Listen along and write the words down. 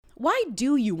why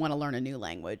do you want to learn a new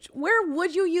language? Where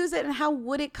would you use it and how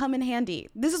would it come in handy?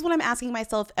 This is what I'm asking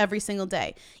myself every single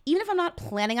day. Even if I'm not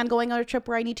planning on going on a trip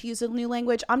where I need to use a new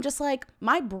language, I'm just like,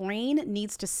 my brain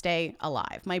needs to stay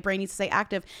alive. My brain needs to stay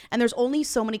active. And there's only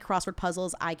so many crossword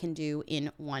puzzles I can do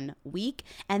in 1 week.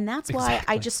 And that's why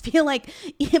I just feel like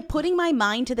putting my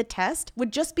mind to the test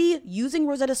would just be using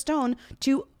Rosetta Stone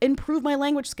to improve my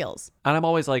language skills. And I'm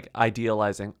always like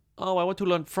idealizing, oh, I want to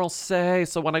learn Francais,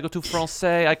 so when I go to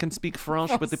Francais, I can speak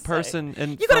French with the person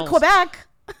in You go to Quebec.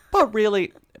 But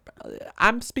really,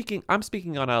 I'm speaking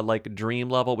on a like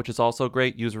dream level, which is also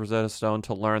great. Use Rosetta Stone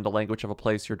to learn the language of a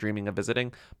place you're dreaming of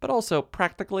visiting. But also,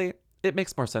 practically, it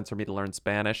makes more sense for me to learn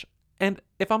Spanish. And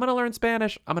if I'm going to learn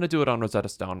Spanish, I'm going to do it on Rosetta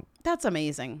Stone. That's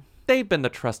amazing. They've been the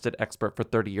trusted expert for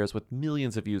 30 years with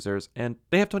millions of users, and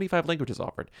they have 25 languages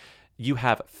offered. You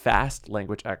have fast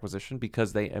language acquisition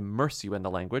because they immerse you in the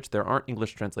language. There aren't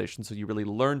English translations, so you really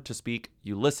learn to speak,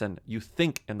 you listen, you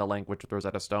think in the language with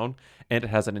Rosetta Stone, and it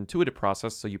has an intuitive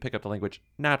process, so you pick up the language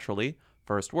naturally.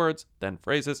 First words, then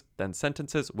phrases, then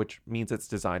sentences, which means it's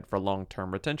designed for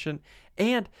long-term retention.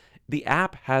 And the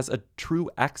app has a true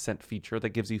accent feature that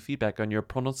gives you feedback on your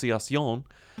pronunciation,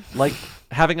 like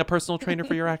having a personal trainer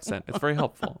for your accent. It's very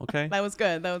helpful, okay? That was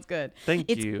good.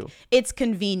 Thank you. It's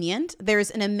convenient.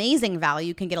 There's an amazing value.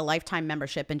 You can get a lifetime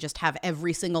membership and just have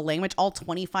every single language, all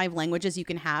 25 languages you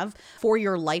can have for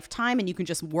your lifetime, and you can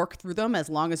just work through them as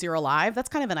long as you're alive. That's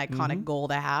kind of an iconic goal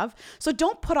to have. So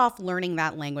don't put off learning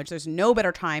that language. There's no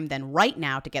better time than right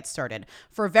now to get started.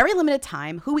 For a very limited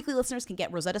time, Who Weekly listeners can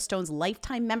get Rosetta Stone's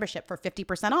lifetime membership for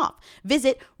 50% off.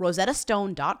 Visit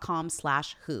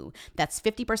rosettastone.com/who. That's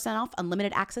 50% off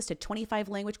unlimited access to 25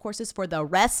 language courses for the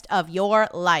rest of your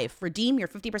life. Redeem your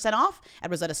 50% off at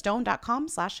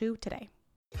rosettastone.com/who today.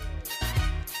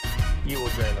 You will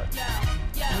dream it.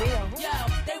 Yo,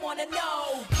 they want to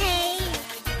know. Hey,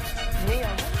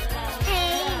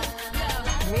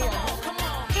 Hey, come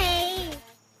on. Hey,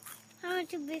 I want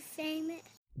to be famous.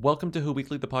 Welcome to Who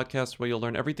Weekly, the podcast where you'll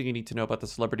learn everything you need to know about the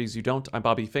celebrities you don't. I'm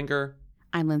Bobby Finger.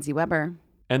 I'm Lindsay Weber.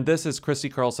 And this is Christy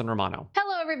Carlson Romano.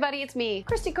 Hello, everybody. It's me,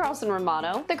 Christy Carlson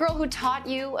Romano, the girl who taught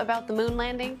you about the moon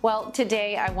landing. Well,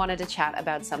 today I wanted to chat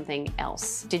about something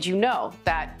else. Did you know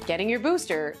that getting your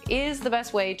booster is the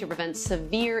best way to prevent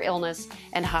severe illness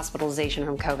and hospitalization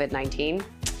from COVID-19?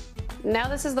 Now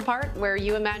this is the part where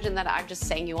you imagine that I've just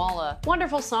sang you all a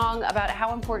wonderful song about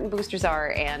how important boosters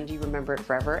are, and you remember it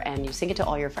forever and you sing it to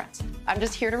all your friends. I'm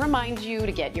just here to remind you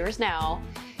to get yours now.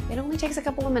 It only takes a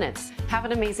couple of minutes. Have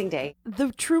an amazing day.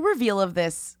 The true reveal of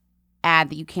this ad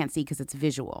that you can't see because it's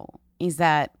visual is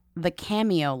that the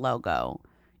Cameo logo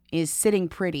is sitting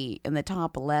pretty in the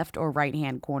top left or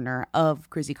right-hand corner of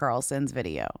Chrissy Carlson's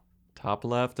video. Top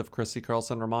left of Christy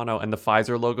Carlson Romano, and the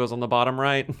Pfizer logo's on the bottom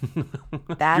right.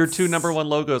 That's Your two number one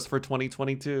logos for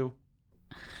 2022.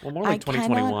 Well, more like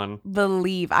 2021. I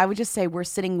believe. I would just say we're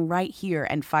sitting right here,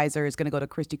 and Pfizer is going to go to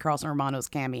Christy Carlson Romano's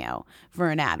Cameo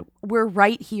for an ad. We're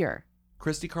right here.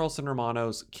 Christy Carlson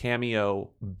Romano's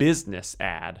Cameo business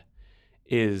ad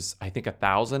is, I think,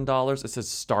 $1,000. It says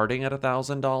starting at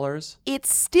 $1,000.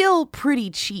 It's still pretty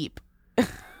cheap.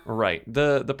 Right.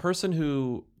 The person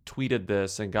who tweeted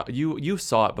this and got you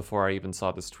saw it before I even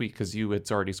saw this tweet because you had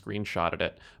already screenshotted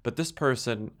it. But this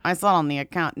person, I saw it on the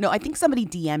account. No, I think somebody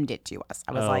DM'd it to us.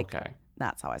 I was like, okay.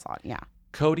 That's how I saw it. Yeah.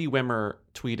 Cody Wimmer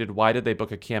tweeted, why did they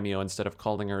book a Cameo instead of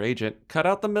calling her agent? Cut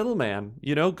out the middleman,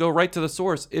 go right to the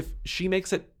source. If she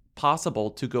makes it possible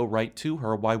to go right to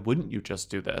her, why wouldn't you just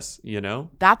do this,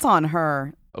 That's on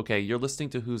her. Okay, you're listening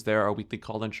to Who's There, our weekly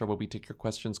call-in show where we take your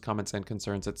questions, comments, and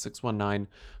concerns at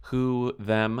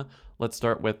 619-WHO-THEM. Let's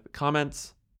start with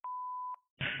comments.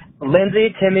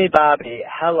 Lindsay, Timmy, Bobby,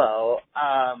 hello.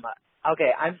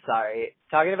 Okay, I'm sorry.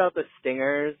 Talking about the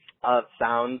stingers of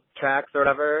soundtracks or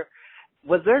whatever,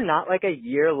 was there not like a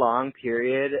year-long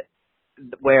period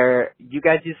where you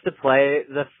guys used to play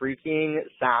the freaking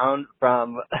sound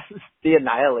from the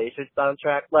Annihilation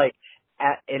soundtrack,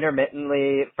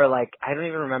 intermittently for I don't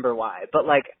even remember why, but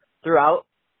throughout,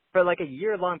 for a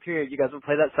year-long period, you guys would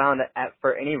play that sound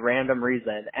for any random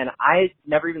reason, and I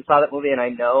never even saw that movie, and I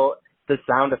know the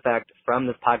sound effect from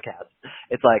this podcast.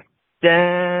 It's like,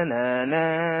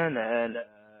 da-na-na-na-na.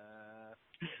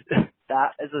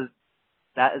 That is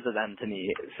a them to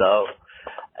me, so,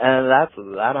 and that's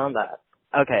that on that.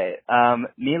 Okay,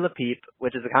 me La Peep,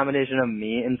 which is a combination of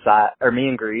me and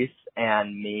Grease,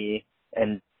 and me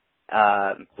and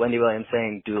Wendy Williams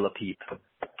saying do La Peep.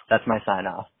 That's my sign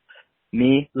off.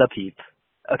 Me La Peep.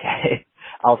 Okay.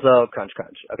 Also crunch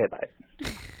crunch. Okay, bye.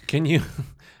 Can you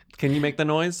make the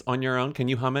noise on your own? Can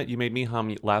you hum it? You made me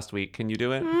hum last week. Can you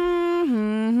do it?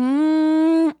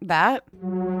 Mm-hmm. That.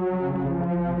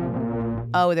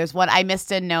 Oh, there's one. I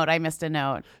missed a note.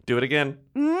 Do it again.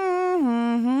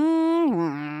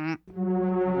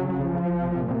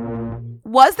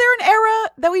 Was there an era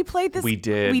that we played this? We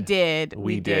did.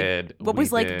 We did. What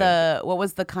was what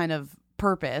was the kind of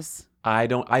purpose? I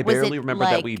Was barely it, remember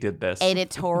that we did this.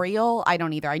 Editorial? I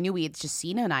don't either. I knew we had just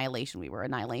seen Annihilation.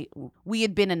 We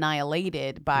had been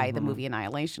annihilated by the movie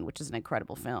Annihilation, which is an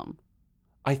incredible film.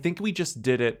 I think we just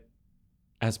did it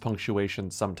as punctuation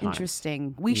sometimes.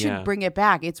 Interesting. We should bring it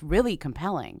back. It's really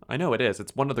compelling. I know it is.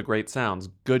 It's one of the great sounds.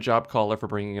 Good job, caller, for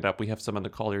bringing it up. We have some on the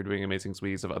call here doing amazing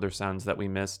squeeze of other sounds that we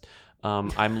missed.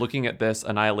 I'm looking at this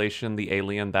Annihilation, the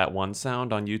Alien, that one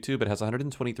sound on YouTube. It has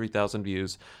 123,000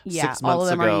 views. Yeah, 6 months all of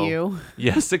them ago, are you.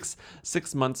 Yeah, six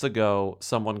months ago,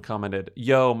 someone commented,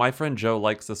 "Yo, my friend Joe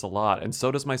likes this a lot, and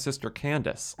so does my sister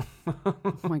Candace."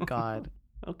 Oh my God.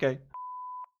 Okay.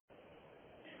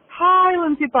 Hi,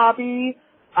 Lindsay Bobby.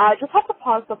 I just have to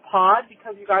pause the pod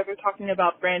because you guys are talking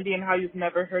about Brandy and how you've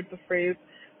never heard the phrase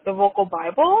the vocal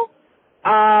Bible.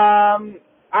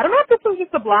 I don't know if this was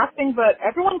just a blasting, but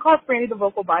everyone calls Brandy the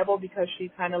vocal Bible because she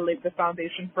kind of laid the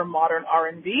foundation for modern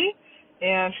R&B,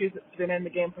 and she's been in the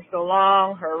game for so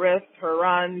long. Her wrists, her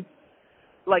runs,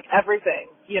 like everything.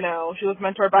 You know, she was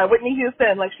mentored by Whitney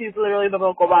Houston. Like, she's literally the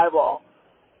vocal Bible.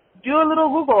 Do a little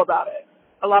Google about it.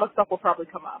 A lot of stuff will probably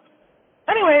come up.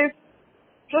 Anyways,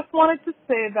 just wanted to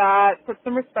say that, put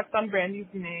some respect on Brandy's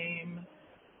name.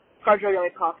 ScarJo Yummy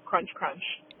Pop, crunch, crunch.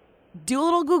 Do a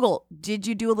little Google. Did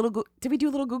you do a little Did we do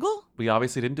a little Google? We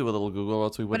obviously didn't do a little Google, or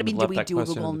else we wouldn't have left that did we do a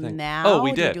question Google in the thing. now? Oh,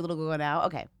 we did. Did we do a little Google now?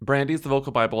 Okay. Brandy's the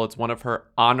vocal Bible. It's one of her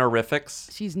honorifics.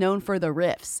 She's known for the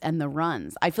riffs and the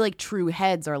runs. I feel like true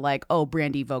heads are like, oh,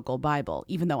 Brandy vocal Bible,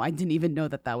 even though I didn't even know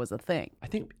that was a thing. I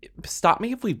think, stop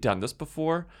me if we've done this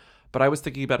before, but I was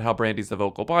thinking about how Brandy's the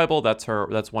vocal Bible. That's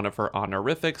one of her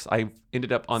honorifics. I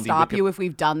ended up on Stop you if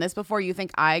we've done this before. You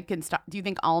think I can stop? Do you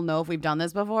think I'll know if we've done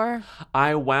this before?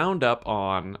 I wound up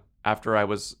on, after I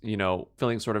was,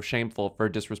 feeling sort of shameful for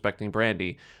disrespecting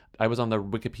Brandy, I was on the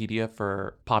Wikipedia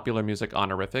for popular music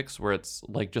honorifics, where it's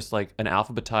just like an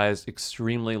alphabetized,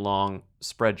 extremely long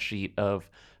spreadsheet of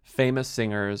famous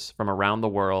singers from around the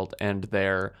world and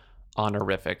their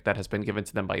honorific that has been given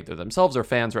to them by either themselves or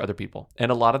fans or other people. And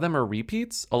a lot of them are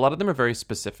repeats. A lot of them are very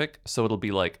specific. So it'll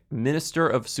be like Minister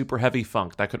of Super Heavy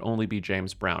Funk. That could only be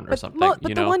James Brown or something. But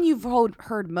the one you've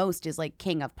heard most is like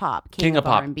King of Pop, King of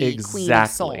R&B, exactly. Queen of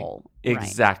Soul.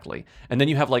 Exactly. Right. And then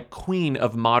you have like Queen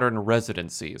of Modern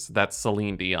Residencies. That's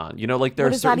Celine Dion. There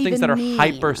are certain things that are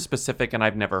hyper specific and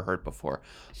I've never heard before.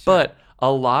 Sure. But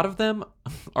a lot of them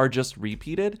are just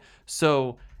repeated.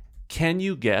 So can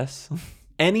you guess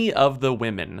any of the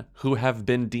women who have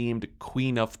been deemed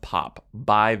Queen of Pop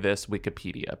by this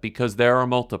Wikipedia? Because there are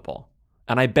multiple.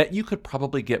 And I bet you could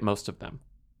probably get most of them.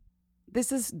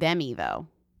 This is Demi, though.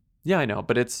 Yeah, I know,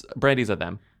 but Brandy's a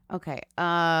them. Okay.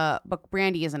 But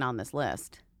Brandy isn't on this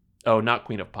list. Oh, not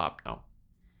Queen of Pop, no.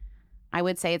 I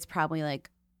would say it's probably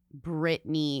like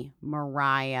Britney,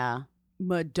 Mariah,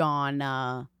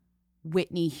 Madonna,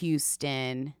 Whitney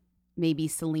Houston, maybe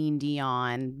Celine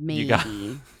Dion,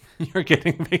 maybe. You're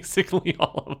getting basically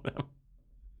all of them.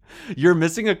 You're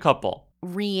missing a couple.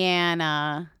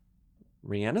 Rihanna.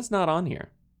 Rihanna's not on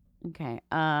here. Okay.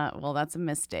 Well, that's a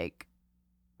mistake.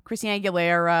 Christina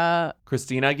Aguilera.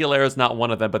 Christina Aguilera is not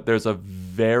one of them, but there's a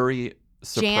very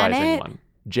surprising one.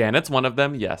 Janet's one of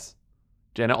them, yes.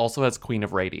 Janet also has Queen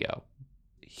of Radio.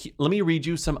 Let me read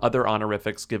you some other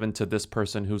honorifics given to this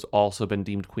person who's also been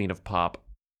deemed Queen of Pop.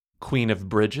 Queen of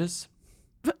Bridges.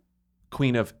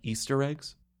 Queen of Easter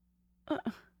Eggs.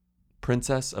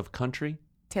 Princess of Country.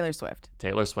 Taylor Swift.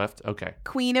 Taylor Swift, okay.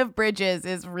 Queen of Bridges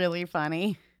is really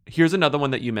funny. Here's another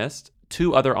one that you missed.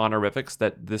 Two other honorifics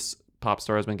that this pop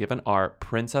star has been given are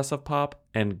Princess of Pop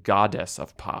and Goddess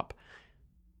of Pop.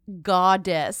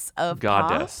 Goddess of Pop?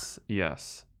 Goddess,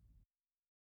 yes.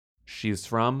 She's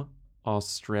from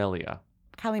Australia.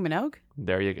 Kylie Minogue?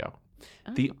 There you go.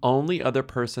 Oh. The only other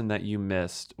person that you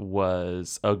missed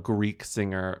was a Greek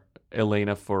singer,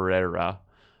 Elena Ferreira.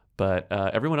 But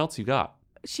everyone else you got.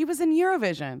 She was in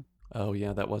Eurovision. Oh,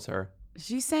 yeah, that was her.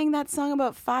 She sang that song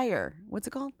about fire. What's it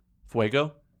called?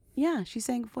 Fuego? Yeah, she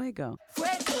sang Fuego.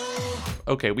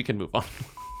 Okay, we can move on.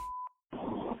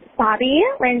 Bobby,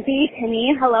 Lindsay,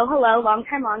 Timmy, hello, long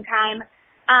time.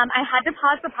 I had to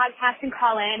pause the podcast and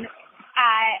call in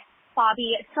at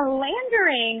Bobby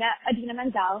slandering Idina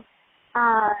Menzel.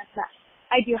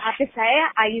 I do have to say,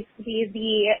 I used to be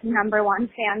the #1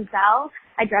 fanzel.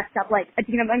 I dressed up like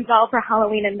Idina Menzel for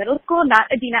Halloween in middle school, not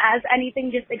Idina as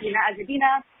anything, just Idina as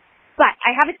Idina. But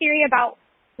I have a theory about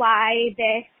why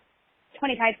this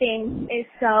 25 thing is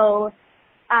so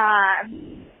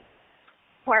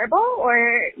horrible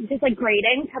or just like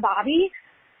grating to Bobby.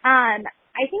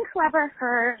 I think whoever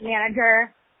her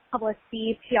manager,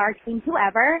 publicity, PR team,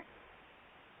 whoever,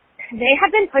 they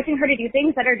have been pushing her to do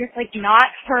things that are just like not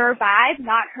her vibe,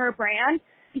 not her brand,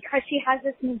 because she has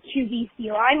this new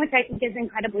QVC line, which I think is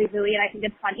incredibly buoy and I think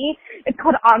it's funny. It's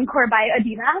called Encore by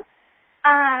Adina,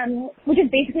 which is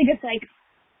basically just like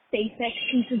basic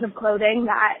pieces of clothing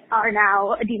that are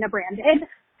now Adina branded.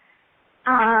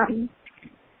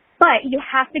 But you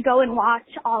have to go and watch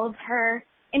all of her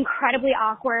incredibly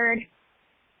awkward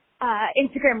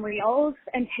Instagram reels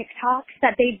and TikToks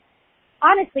that they've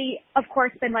honestly, of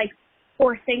course, been like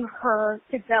forcing her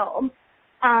to film.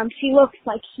 She looks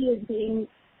like she is being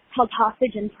held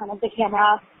hostage in front of the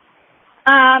camera.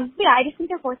 Yeah, I just think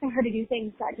they're forcing her to do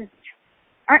things that just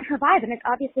aren't her vibe, and it's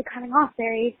obviously coming off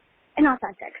very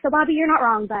inauthentic. So, Bobby, you're not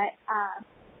wrong, but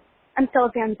I'm still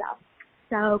a fan, Zell.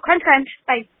 So, crunch, crunch.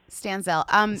 Bye. Stanzel.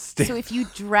 So if you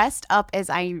dressed up as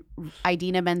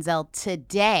Idina Menzel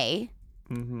today,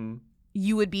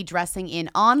 you would be dressing in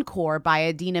Encore by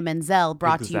Idina Menzel,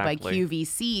 brought to you by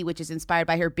QVC, which is inspired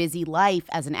by her busy life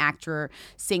as an actor,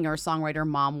 singer, songwriter,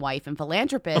 mom, wife, and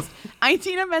philanthropist.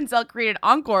 Idina Menzel created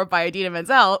Encore by Idina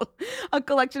Menzel, a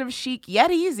collection of chic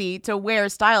yet easy to wear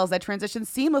styles that transition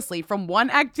seamlessly from one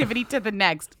activity to the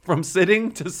next. From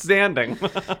sitting to standing.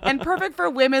 And perfect for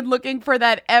women looking for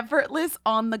that effortless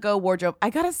on-the-go wardrobe. I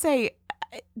gotta say,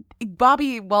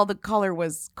 Bobby, while the caller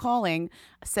was calling,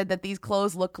 said that these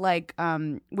clothes look like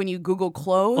when you Google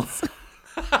clothes.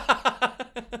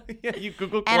 Yeah, you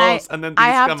Google clothes and then these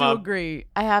I come up.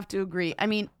 I have to agree. I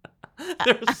mean,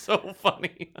 they're so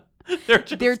funny.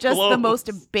 They're just the most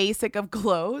basic of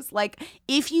clothes. Like,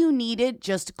 if you needed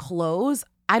just clothes,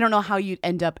 I don't know how you'd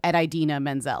end up at Idina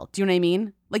Menzel. Do you know what I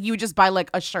mean? Like, you would just buy like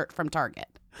a shirt from Target.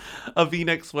 A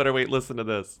V-neck sweater. Wait, listen to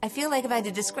this. I feel like if I had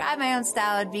to describe my own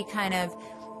style, it'd be kind of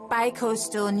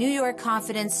bi-coastal, New York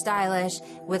confident, stylish,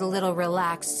 with a little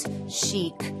relaxed,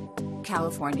 chic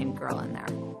Californian girl in there.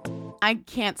 I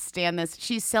can't stand this.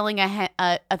 She's selling a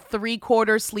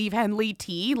 3/4 sleeve Henley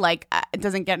tee. Like, it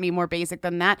doesn't get any more basic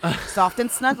than that. Soft and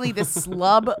snuggly. This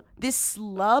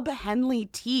slub Henley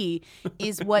tee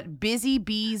is what Busy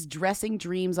Bee's dressing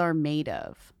dreams are made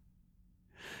of.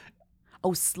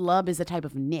 Oh, slub is a type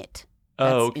of knit.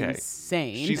 That's okay.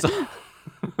 Insane. She's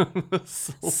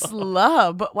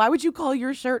slub. Why would you call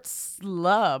your shirt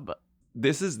slub?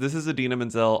 This is Idina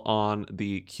Menzel on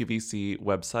the QVC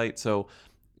website. So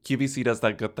QVC does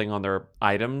that good thing on their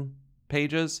item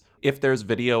pages. If there's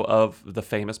video of the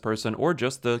famous person or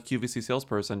just the QVC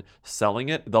salesperson selling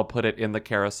it, they'll put it in the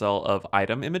carousel of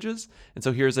item images. And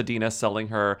so here's Idina selling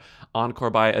her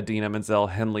Encore by Idina Menzel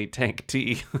Henley tank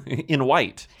tee in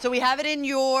white. So we have it in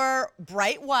your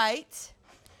bright white.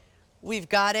 We've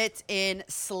got it in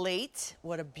slate.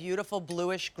 What a beautiful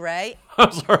bluish gray.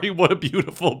 I'm sorry, what a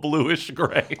beautiful bluish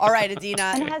gray. All right,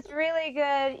 Idina. It has really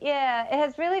good, it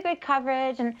has really good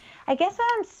coverage. And I guess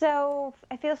what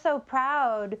I feel so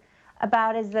proud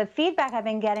about is the feedback I've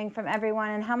been getting from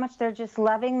everyone and how much they're just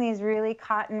loving these really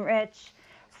cotton-rich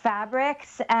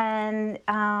fabrics, and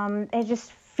it's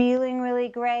just feeling really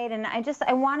great. And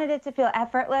I wanted it to feel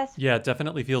effortless. Yeah, it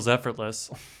definitely feels effortless.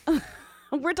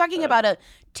 We're talking about a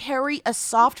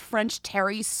soft French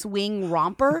terry swing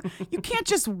romper. You can't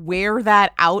just wear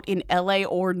that out in LA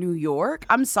or New York.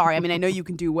 I'm sorry. I mean, I know you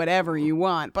can do whatever you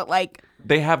want, but like,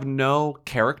 they have no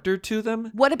character to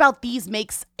them. What about these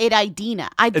makes it Idina?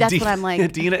 That's what I'm like.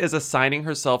 Idina is assigning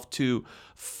herself to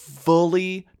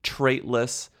fully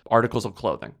traitless articles of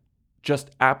clothing.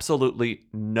 Just absolutely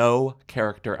no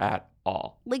character at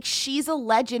all. Like, she's a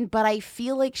legend, but I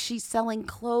feel like she's selling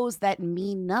clothes that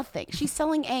mean nothing. She's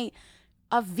selling a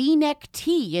V-neck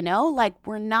tee, you know? Like,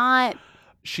 we're not...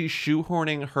 She's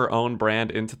shoehorning her own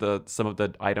brand into some of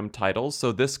the item titles.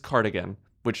 So this cardigan,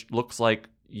 which looks like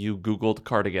you Googled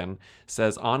cardigan,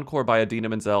 says Encore by Idina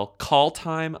Menzel, call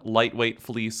time, lightweight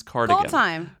fleece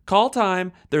cardigan. Call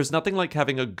time. There's nothing like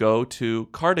having a go-to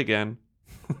cardigan.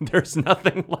 There's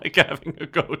nothing like having a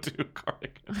go-to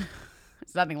cardigan.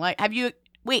 It's nothing like. Have you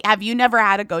never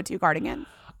had a go-to cardigan?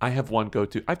 I have one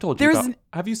go-to. I've told you about.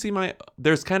 Have you seen my?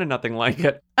 There's kind of nothing like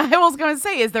it. I was going to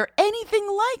say, is there anything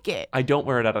like it? I don't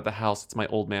wear it out of the house. It's my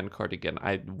old man cardigan.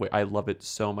 I love it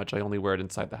so much. I only wear it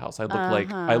inside the house. I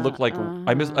look like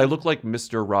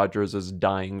Mr. Rogers'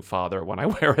 dying father when I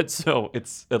wear it. So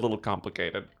it's a little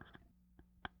complicated.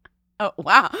 Oh,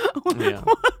 wow. Yeah.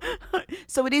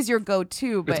 So it is your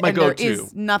go-to, but It's my and there go-to.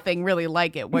 is nothing really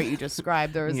like it. What you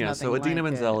described, there is Yeah, nothing so Idina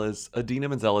like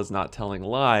Menzel it. is not telling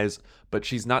lies, but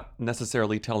she's not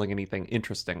necessarily telling anything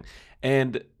interesting.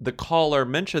 And the caller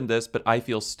mentioned this, but I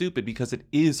feel stupid because it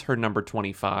is her number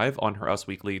 25 on her Us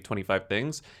Weekly 25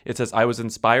 Things. It says, I was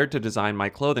inspired to design my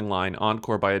clothing line,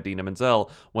 Encore by Idina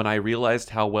Menzel, when I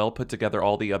realized how well put together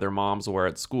all the other moms were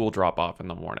at school drop-off in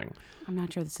the morning. I'm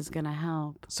not sure this is going to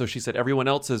help. So she said, everyone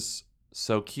else is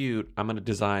so cute. I'm going to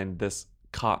design this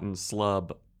cotton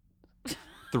slub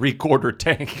 3/4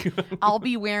 tank. I'll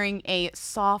be wearing a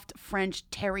soft French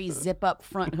terry zip-up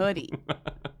front hoodie.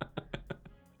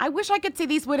 I wish I could say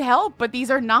these would help, but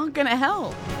these are not going to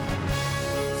help.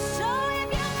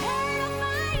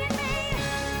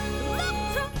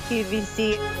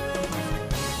 QVC.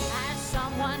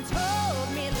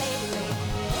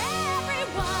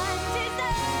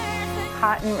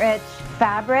 Cotton-rich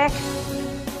fabric.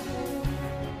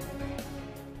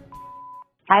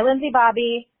 Hi, Lindsay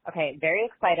Bobby. Okay, very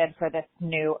excited for this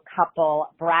new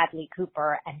couple, Bradley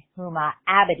Cooper and Huma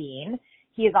Abedin.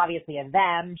 He is obviously a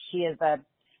them. She is a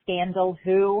scandal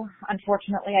who,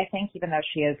 unfortunately, I think, even though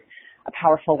she is a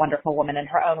powerful, wonderful woman in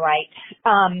her own right.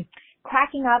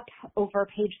 Cracking up over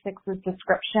Page Six's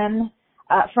description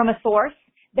from a source.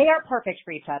 They are perfect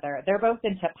for each other. They're both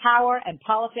into power and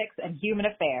politics and human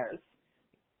affairs.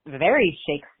 Very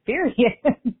Shakespearean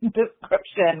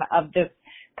description of this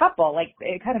couple. Like,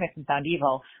 it kind of makes them sound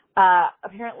evil.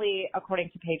 Apparently, according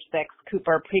to Page Six,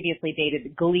 Cooper previously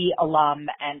dated Glee alum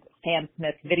and Sam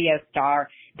Smith video star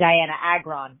Diana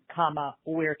Agron,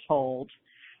 we're told.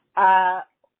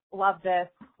 Love this.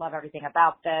 Love everything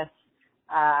about this.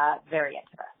 Very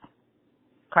into this.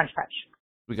 Crunch, crunch.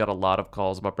 We got a lot of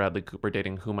calls about Bradley Cooper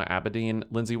dating Huma Abedin.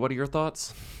 Lindsay, what are your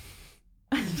thoughts?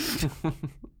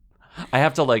 I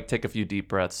have to take a few deep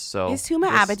breaths. So Is Huma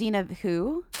Abedin a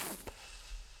who?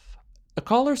 A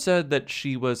caller said that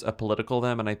she was a political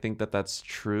them, and I think that that's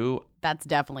true. That's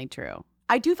definitely true.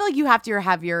 I do feel like you have to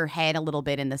have your head a little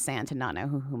bit in the sand to not know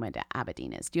who Huma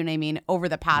Abedin is. Do you know what I mean? Over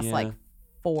the past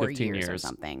 4 years or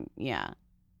something. Yeah.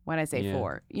 Why did I say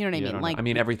 4? You know what I mean? I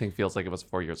mean, everything feels like it was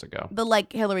 4 years ago. The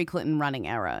Hillary Clinton running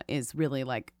era is really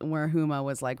where Huma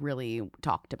was really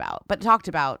talked about, but talked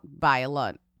about by a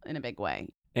lot in a big way.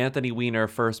 Anthony Weiner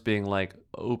first being like,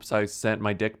 oops, I sent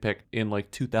my dick pic in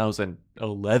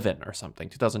 2011 or something,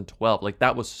 2012.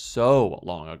 That was so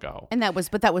long ago. And that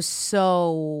was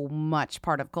so much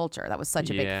part of culture. That was such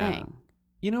a big thing.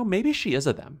 Maybe she is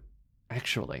a them,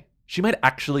 actually. She might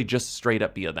actually just straight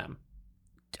up be a them.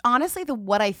 Honestly,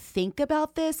 what I think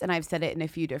about this, and I've said it in a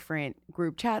few different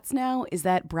group chats now, is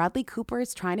that Bradley Cooper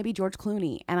is trying to be George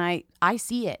Clooney. And I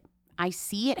see it. I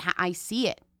see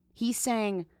it. He's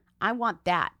saying, I want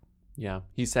that. Yeah.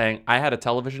 He's saying, I had a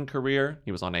television career.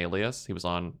 He was on Alias. He was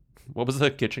on, what was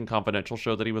the Kitchen Confidential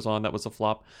show that he was on that was a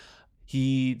flop?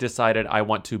 He decided, I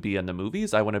want to be in the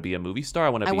movies. I want to be a movie star. I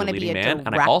want to be a leading man.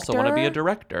 And I also want to be a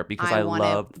director because I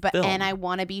love film. And I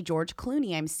want to be George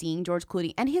Clooney. I'm seeing George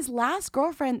Clooney. And his last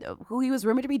girlfriend, who he was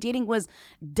rumored to be dating, was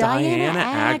Diana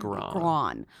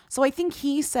Agron. So I think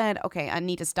he said, okay, I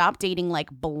need to stop dating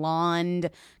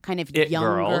blonde, kind of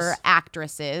younger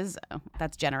actresses. Oh,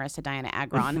 that's generous to Diana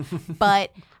Agron.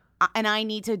 And I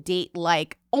need to date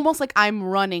almost like I'm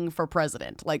running for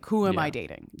president. Who am I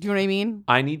dating? Do you know what I mean?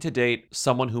 I need to date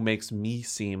someone who makes me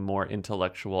seem more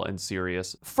intellectual and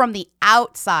serious. From the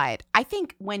outside, I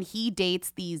think when he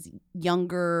dates these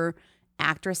younger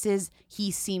actresses,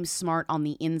 he seems smart on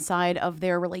the inside of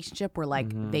their relationship where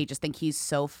they just think he's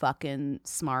so fucking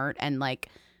smart and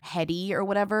heady or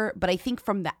whatever, but I think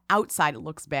from the outside it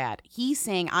looks bad. He's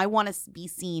saying, I want to be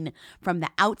seen from the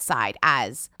outside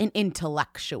as an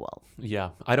intellectual.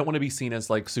 Yeah, I don't want to be seen as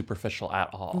superficial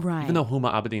at all. Right. Even though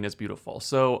Huma Abedin is beautiful.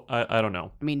 So I don't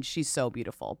know. I mean, she's so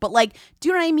beautiful, but do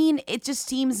you know what I mean? It just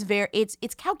seems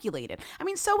it's calculated. I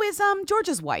mean, so is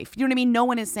George's wife. You know what I mean? No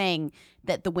one is saying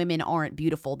that the women aren't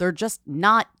beautiful. They're just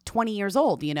not 20 years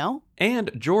old, you know? And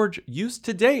George used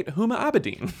to date Huma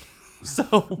Abedin.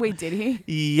 So wait, did he?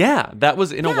 Yeah, that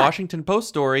was in a Washington Post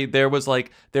story. There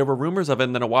were rumors of it,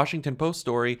 and then a Washington Post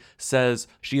story says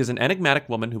she is an enigmatic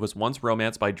woman who was once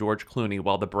romanced by George Clooney,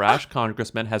 while the brash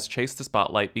congressman has chased the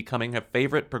spotlight, becoming her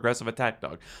favorite progressive attack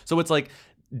dog. So it's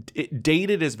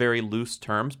dated is very loose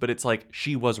terms, but it's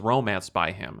she was romanced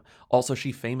by him. Also,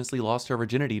 she famously lost her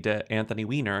virginity to Anthony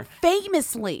Weiner.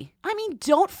 Famously. I mean,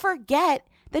 don't forget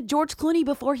that George Clooney,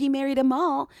 before he married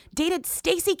Amal, dated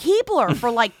Stacy Keibler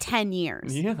for 10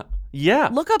 years. Yeah.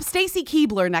 Look up Stacy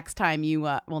Keibler next time you,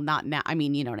 well, not now. I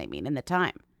mean, you know what I mean, in the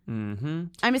time. Mm-hmm.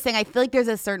 I'm just saying, I feel like there's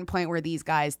a certain point where these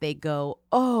guys, they go,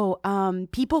 oh,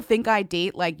 people think I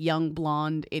date like young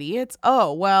blonde idiots.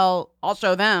 Oh, well, I'll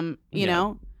show them, you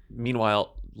know?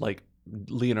 Meanwhile, like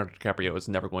Leonardo DiCaprio is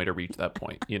never going to reach that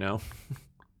point, you know?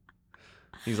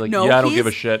 He's like, No, yeah, I don't give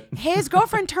a shit. His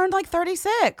girlfriend turned like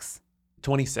 36.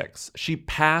 26. She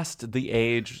passed the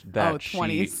age that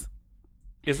 20s.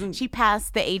 Isn't she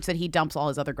passed the age that he dumps all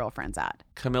his other girlfriends at?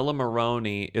 Camilla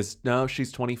Moroni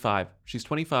she's 25. She's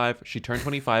 25. She turned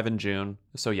 25 in June.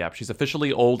 So yeah, she's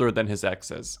officially older than his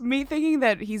exes. Me thinking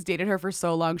that he's dated her for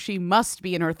so long, she must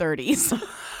be in her 30s.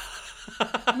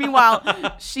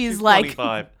 Meanwhile, she's like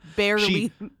 25.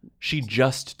 barely. She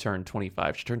just turned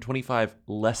 25. She turned 25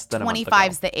 less than a month ago.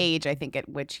 25's the age, I think, at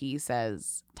which he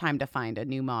says, time to find a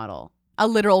new model. A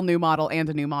literal new model and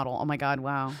a new model. Oh my God,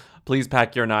 wow. Please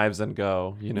pack your knives and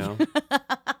go, you know?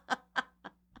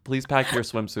 Please pack your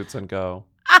swimsuits and go.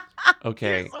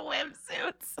 Okay. Your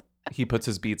swimsuits. He puts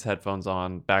his Beats headphones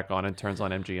back on and turns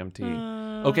on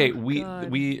MGMT. Okay,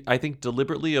 we I think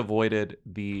deliberately avoided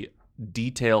the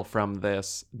detail from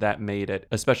this that made it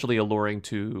especially alluring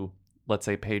to, let's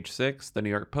say, Page Six, the New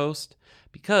York Post,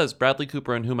 because Bradley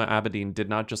Cooper and Huma Abedin did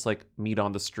not just like meet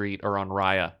on the street or on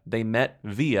Raya. They met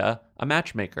via a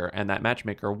matchmaker, and that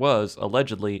matchmaker was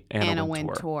allegedly Anna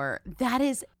Wintour. That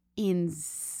is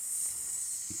insane.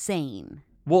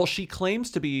 Well, she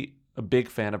claims to be a big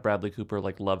fan of Bradley Cooper,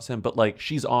 like loves him, but like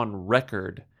she's on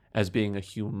record as being a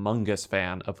humongous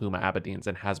fan of Huma Abedin's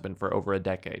and has been for over a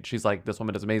decade. She's like, this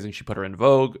woman is amazing. She put her in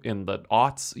Vogue in the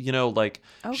aughts, you know, like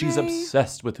she's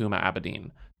obsessed with Huma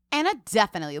Abedin. Anna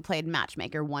definitely played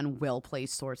matchmaker, one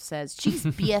well-placed source says. She's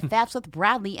BFFs with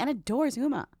Bradley and adores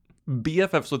Huma.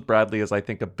 BFFs with Bradley is, I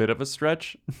think, a bit of a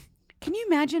stretch. Can you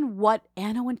imagine what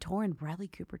Anna Wintour and Bradley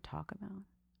Cooper talk about?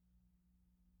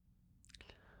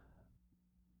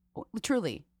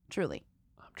 Truly.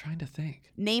 I'm trying to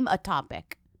think. Name a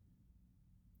topic.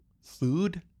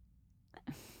 Food?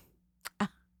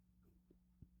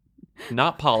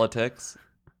 Not politics.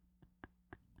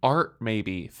 Art,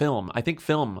 maybe. Film. I think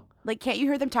film. Like, can't you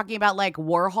hear them talking about, like,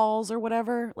 Warhols or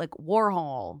whatever? Like,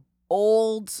 Warhol.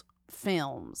 Old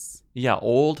films. Yeah,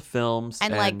 old films.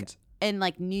 And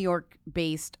like, New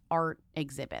York-based art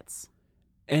exhibits.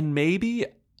 And maybe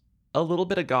a little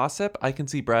bit of gossip. I can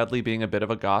see Bradley being a bit of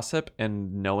a gossip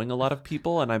and knowing a lot of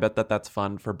people, and I bet that's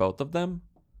fun for both of them.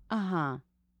 Uh-huh.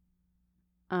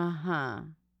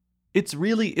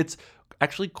 It's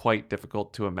actually quite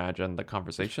difficult to imagine the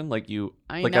conversation. Like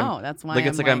that's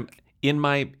why I'm in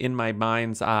my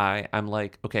mind's eye, I'm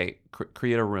like, okay,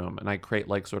 create a room, and I create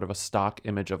like sort of a stock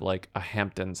image of like a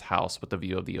Hamptons house with a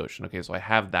view of the ocean. Okay, so I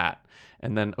have that,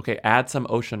 and then okay, add some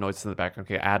ocean noises in the background.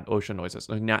 Okay, add ocean noises.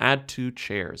 Now add 2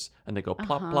 chairs, and they go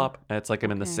plop plop, and it's like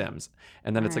I'm in The Sims.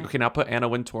 And then it's like, okay, now put Anna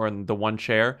Wintour in the one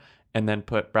chair, and then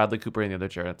put Bradley Cooper in the other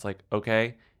chair. It's like,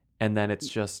 okay, and then it's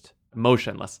just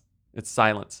motionless. It's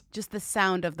silence. Just the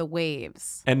sound of the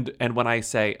waves. And when I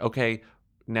say, okay,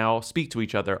 now speak to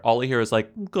each other, all I hear is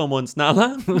like, "Como on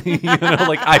nada?" You know,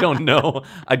 like I don't know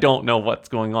what's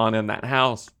going on in that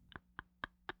house.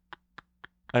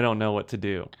 I don't know what to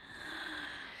do.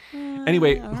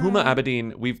 Anyway, Huma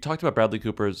Abedin, we've talked about Bradley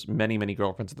Cooper's many, many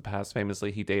girlfriends in the past.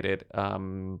 Famously, he dated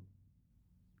Suki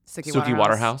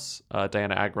Waterhouse,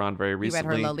 Diana Agron very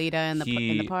recently. He read her Lolita in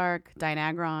the park. Diana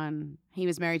Agron. He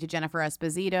was married to Jennifer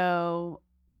Esposito.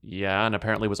 Yeah, and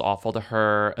apparently was awful to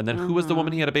her. And then who was the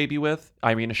woman he had a baby with?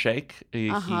 Irina Shayk.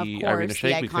 Of course, Irina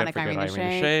Shayk. the We can't iconic forget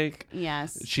Irina Shayk.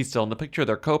 Yes. She's still in the picture.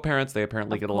 They're co-parents. They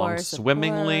apparently get along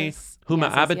swimmingly. Course. Huma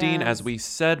Yes, Abedin, yes. as we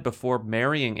said before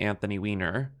marrying Anthony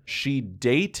Weiner, she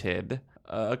dated,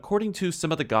 according to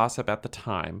some of the gossip at the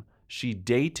time, she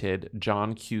dated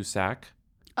John Cusack,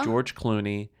 George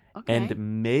Clooney, and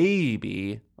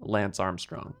maybe Lance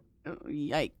Armstrong.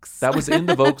 Yikes. That was in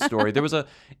the Vogue story. There was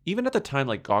even at the time,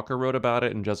 like Gawker wrote about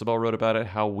it and Jezebel wrote about it,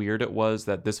 how weird it was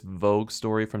that this Vogue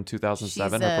story from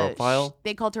 2007, her profile.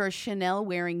 They called her a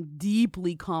Chanel-wearing,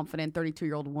 deeply confident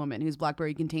 32-year-old woman whose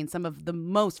BlackBerry contains some of the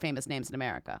most famous names in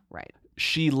America. Right.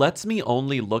 She lets me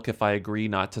only look if I agree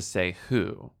not to say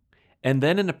who. And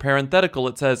then in a parenthetical,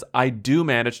 it says, I do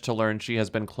manage to learn she has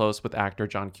been close with actor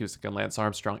John Cusack and Lance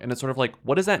Armstrong. And it's sort of like,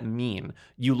 what does that mean?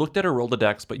 You looked at her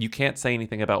Rolodex, but you can't say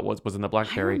anything about what was in the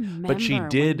BlackBerry. But she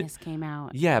did. When this came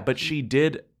out. Yeah, but she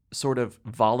did sort of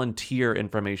volunteer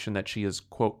information that she is,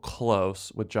 quote,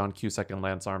 close with John Cusack and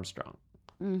Lance Armstrong.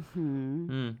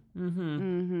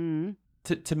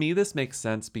 To me, this makes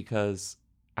sense because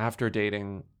after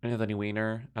dating Anthony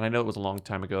Weiner, and I know it was a long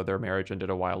time ago, their marriage ended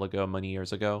a while ago, many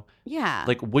years ago. Yeah.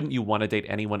 Like, wouldn't you want to date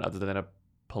anyone other than a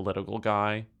political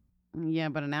guy? Yeah,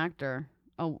 but an actor.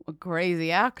 a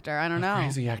crazy actor. I don't know.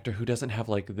 Crazy actor who doesn't have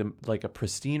like a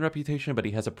pristine reputation, but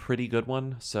he has a pretty good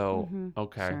one. So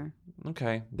okay, sure.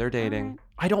 Okay, they're dating. right.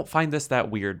 I don't find this that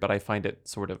weird, but I find it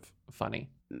sort of funny.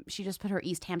 She just put her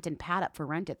East Hampton pad up for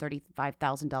rent at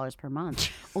 $35,000 per month.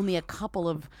 Only a couple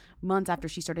of months after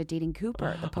she started dating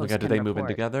Cooper. The Post Oh my God, did can they move in report.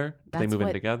 together? Did they That's move in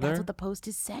what- together? That's what the Post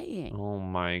is saying. Oh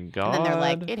my God. And then they're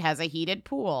like, it has a heated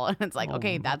pool. And it's like,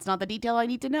 okay, that's not the detail I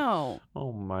need to know.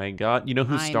 Oh my God. You know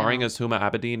who's I starring know. as Huma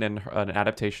Abedin in an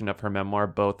adaptation of her memoir,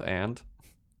 Both And?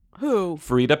 Who?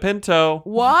 Frida Pinto.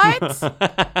 What?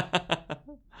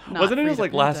 Wasn't it just Frida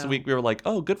like last Pinto. week we were like,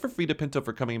 oh, good for Frida Pinto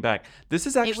for coming back. This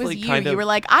is actually It was you. kind of. You were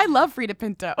like, I love Frida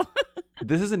Pinto.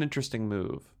 This is an interesting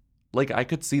move. Like, I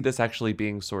could see this actually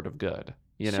being sort of good,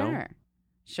 you know?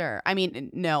 Sure. I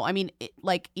mean, no. I mean,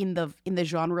 like in the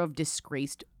genre of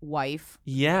disgraced wife.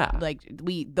 Yeah. Like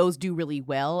those do really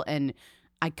well, and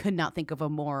I could not think of a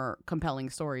more compelling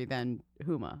story than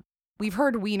Huma. We've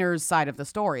heard Wiener's side of the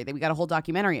story. That we got a whole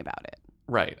documentary about it.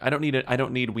 Right. I don't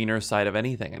need Wiener's side of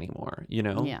anything anymore, you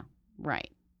know? Yeah. Right.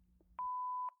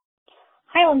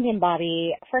 Hi, Lindsay and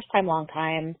Bobby. First time, long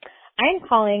time. I'm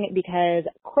calling because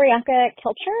Q'orianka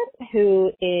Kilcher, who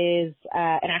is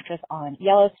an actress on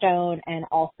Yellowstone and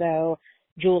also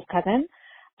Jules' cousin,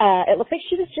 it looks like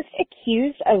she was just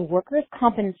accused of workers'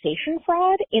 compensation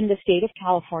fraud in the state of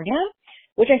California,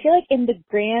 which I feel like in the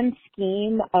grand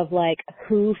scheme of like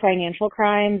who financial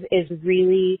crimes is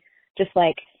really just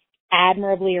like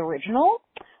admirably original.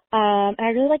 And I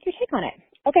really like your take on it.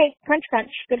 Okay, crunch, crunch.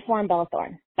 Good form, Bella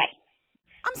Thorne. Bye.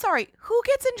 I'm sorry. Who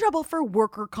gets in trouble for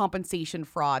worker compensation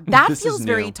fraud? That This is feels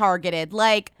very new. targeted.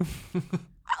 Like,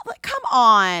 come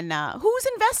on. Who's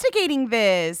investigating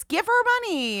this? Give her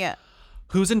money.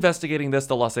 Who's investigating this?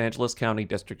 The Los Angeles County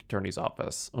District Attorney's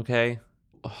Office, okay?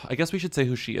 I guess we should say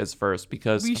who she is first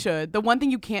because We should. The one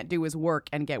thing you can't do is work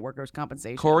and get workers'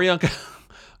 compensation. Q'orianka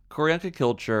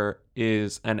Kilcher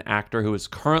is an actor who is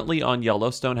currently on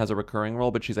Yellowstone, has a recurring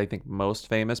role, but she's, I think, most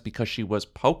famous because she was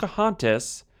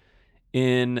Pocahontas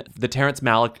in the Terrence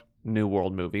Malick New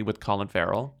World movie with Colin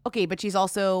Farrell. Okay, but she's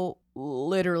also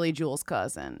literally Jules'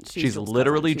 cousin. She's Jules'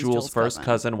 literally cousin. She's Jules' first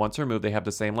cousin. Once removed, they have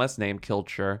the same last name,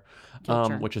 Kilcher,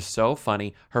 which is so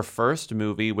funny. Her first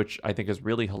movie, which I think is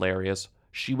really hilarious,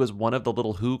 she was one of the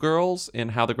little Who girls in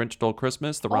How the Grinch Stole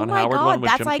Christmas, the Ron Howard one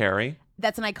with Jim Carrey.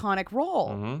 That's an iconic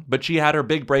role. But she had her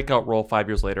big breakout role 5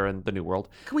 years later in The New World.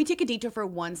 Can we take a detour for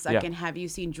 1 second? Have you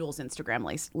seen Jules' Instagram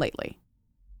lately?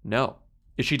 No.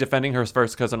 Is she defending her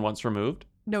first cousin once removed?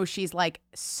 No, she's like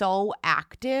so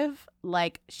active.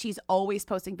 Like she's always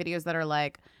posting videos that are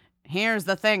like, here's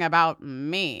the thing about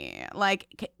me.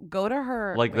 Like, go to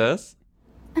her. Like this?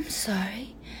 I'm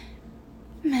sorry.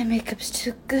 My makeup's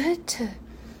too good to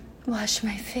wash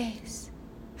my face.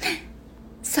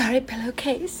 Sorry,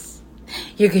 pillowcase.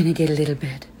 You're gonna get a little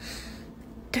bit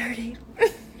dirty.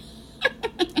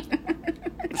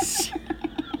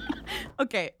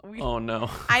 Okay. Oh, no.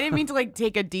 I didn't mean to like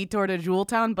take a detour to Jewel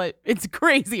Town, but it's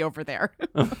crazy over there.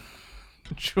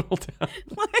 Jewel Town.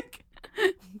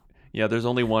 Yeah, there's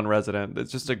only one resident.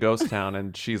 It's just a ghost town,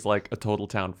 and she's like a total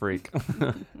town freak.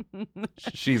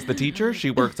 She's the teacher.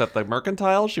 She works at the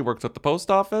mercantile. She works at the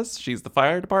post office. She's the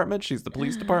fire department. She's the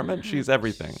police department. She's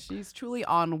everything. She's truly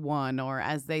on one, or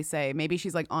as they say, maybe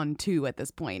she's like on two at this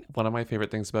point. One of my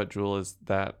favorite things about Jewel is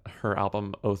that her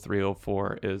album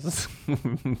 0304 is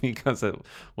because it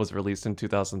was released in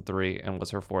 2003 and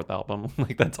was her fourth album.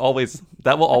 Like that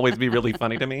will always be really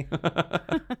funny to me.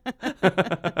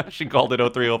 She called it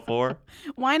 0304.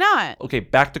 Why not? Okay,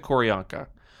 back to Q'orianka.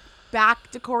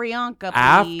 Back to Q'orianka, please.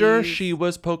 After she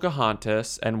was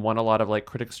Pocahontas and won a lot of like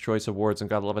Critics' Choice Awards and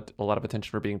got a lot of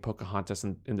attention for being Pocahontas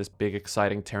in this big,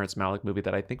 exciting Terrence Malick movie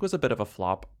that I think was a bit of a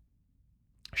flop,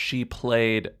 she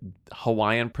played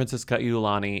Hawaiian Princess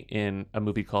Kaiulani in a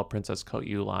movie called Princess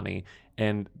Kaiulani.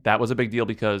 And that was a big deal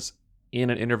because in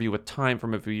an interview with Time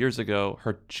from a few years ago,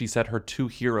 she said her two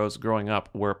heroes growing up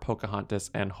were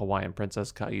Pocahontas and Hawaiian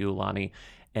Princess Kaiulani.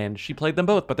 And she played them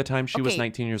both by the time she was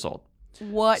 19 years old.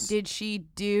 What did she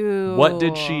do? What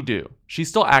did she do? She's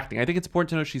still acting. I think it's important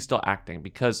to know she's still acting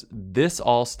because this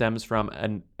all stems from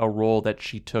a role that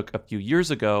she took a few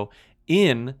years ago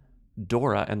in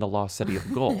Dora and the Lost City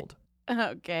of Gold.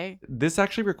 Okay. This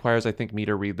actually requires, I think, me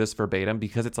to read this verbatim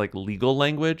because it's like legal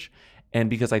language and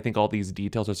because I think all these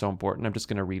details are so important. I'm just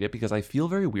going to read it because I feel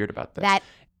very weird about this. That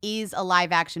is a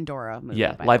live action Dora movie.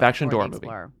 Yeah, by live the way, action Dora Dora the movie.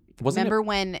 Explorer. Wasn't Remember it-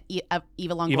 when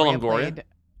Eva Longoria played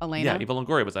Elena? Yeah, Eva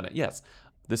Longoria was in it, yes.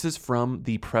 This is from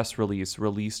the press release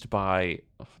released by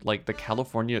like the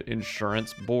California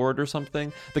Insurance Board or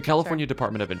something. The California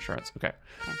Department of Insurance. Okay.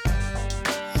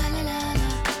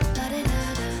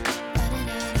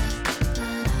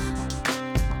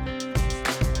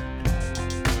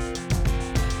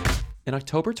 In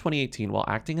October 2018, while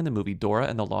acting in the movie Dora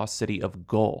and the Lost City of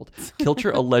Gold,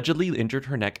 Kilcher allegedly injured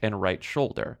her neck and right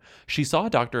shoulder. She saw a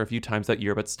doctor a few times that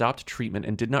year but stopped treatment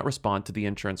and did not respond to the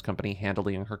insurance company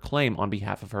handling her claim on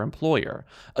behalf of her employer.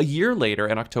 A year later,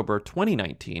 in October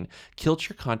 2019,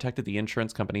 Kilcher contacted the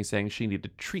insurance company saying she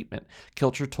needed treatment.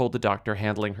 Kilcher told the doctor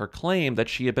handling her claim that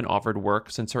she had been offered work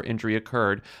since her injury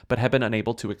occurred but had been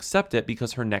unable to accept it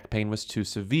because her neck pain was too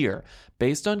severe.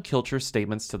 Based on Kilcher's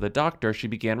statements to the doctor, she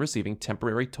began receiving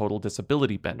temporary total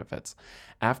disability benefits.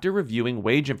 After reviewing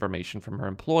wage information from her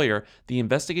employer, the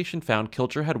investigation found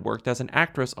Kilcher had worked as an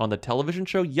actress on the television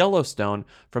show Yellowstone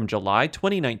from July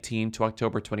 2019 to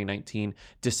October 2019,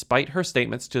 despite her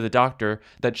statements to the doctor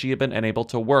that she had been unable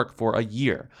to work for a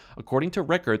year. According to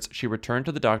records, she returned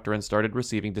to the doctor and started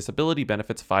receiving disability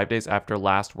benefits 5 days after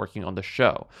last working on the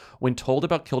show. When told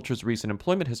about Kilcher's recent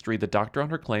employment history, the doctor on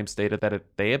her claim stated that if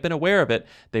they had been aware of it,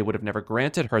 they would have never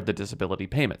granted her the disability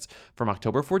payments. From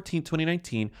October 14,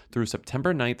 2019 through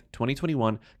September 9,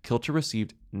 2021, Kilcher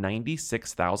received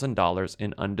 $96,000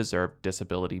 in undeserved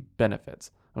disability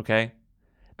benefits. Okay?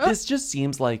 This just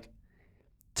seems like,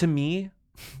 to me,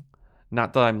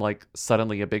 not that I'm like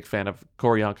suddenly a big fan of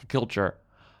Q'orianka Kilcher,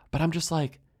 but I'm just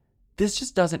like, this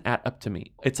just doesn't add up to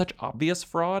me. It's such obvious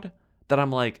fraud that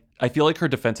I'm like, I feel like her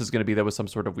defense is going to be there was some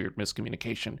sort of weird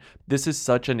miscommunication. This is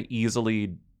such an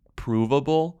easily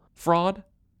provable fraud.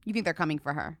 You think they're coming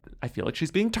for her? I feel like she's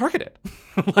being targeted.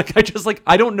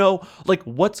 I don't know, like,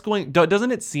 what's going, doesn't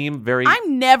it seem very...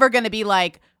 I'm never going to be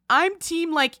like, I'm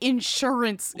team like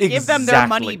insurance. Give them their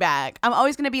money back. I'm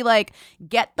always going to be like,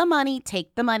 get the money,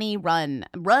 take the money, run.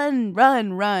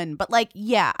 But like,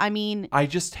 yeah, I mean... I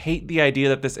just hate the idea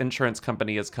that this insurance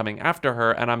company is coming after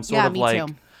her. And I'm sort of like...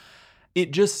 Too.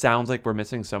 It just sounds like we're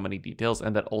missing so many details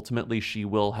and that ultimately she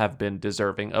will have been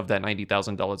deserving of that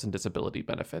 $90,000 in disability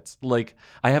benefits. Like,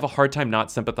 I have a hard time not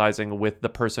sympathizing with the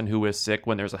person who is sick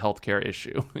when there's a healthcare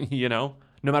issue, you know,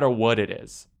 no matter what it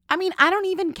is. I mean, I don't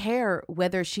even care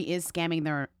whether she is scamming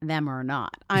them or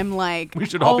not. I'm like, we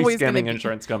should all be scamming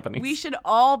insurance companies. We should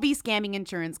all be scamming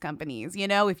insurance companies. You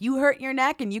know, if you hurt your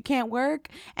neck and you can't work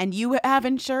and you have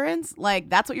insurance, like,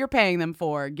 that's what you're paying them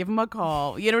for. Give them a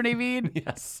call. You know what I mean?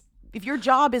 Yes. If your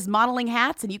job is modeling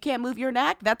hats and you can't move your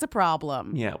neck, that's a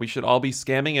problem. Yeah, we should all be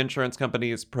scamming insurance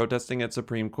companies, protesting at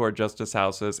Supreme Court justice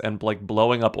houses, and like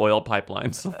blowing up oil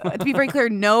pipelines. To be very clear,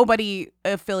 nobody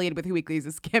affiliated with Who Weekly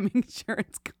is scamming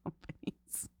insurance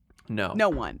companies. No. No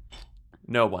one.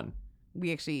 No one.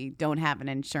 We actually don't have an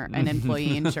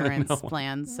employee insurance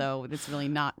plan, so it's really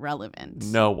not relevant.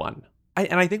 No one.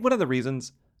 And I think one of the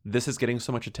reasons this is getting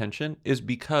so much attention is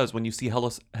because when you see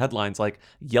headlines like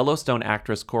Yellowstone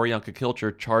actress Q'orianka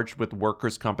Kilcher charged with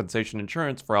workers' compensation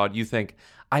insurance fraud, you think,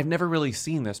 I've never really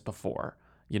seen this before,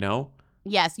 you know?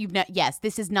 Yes, yes,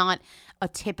 this is not a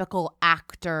typical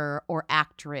actor or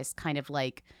actress kind of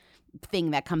like thing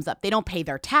that comes up. They don't pay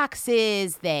their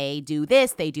taxes, they do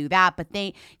this, they do that, but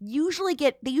they usually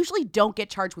don't get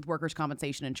charged with workers'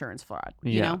 compensation insurance fraud,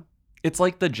 you know? It's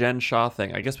like the Jen Shah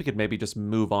thing. I guess we could maybe just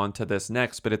move on to this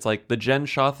next, but it's like the Jen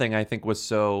Shah thing I think was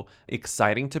so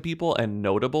exciting to people and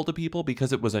notable to people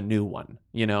because it was a new one,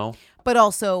 you know? But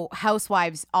also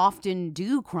housewives often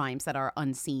do crimes that are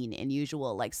unseen in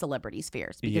usual like celebrity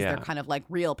spheres because they're kind of like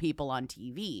real people on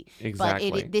TV.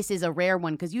 Exactly. But this is a rare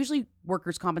one because usually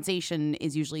workers' compensation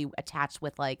is usually attached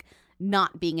with like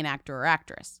not being an actor or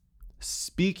actress.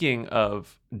 Speaking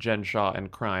of Jen Shah and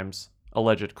crimes,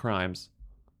 alleged crimes,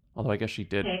 although I guess she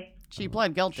did. She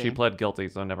pled guilty. She pled guilty,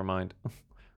 so never mind.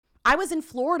 I was in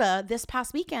Florida this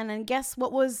past weekend, and guess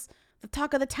what was the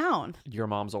talk of the town? Your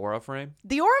mom's Aura frame?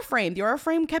 The Aura frame. The Aura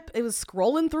frame it was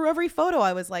scrolling through every photo.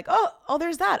 I was like, oh,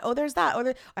 there's that. Oh, there's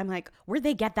that. I'm like, where'd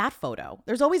they get that photo?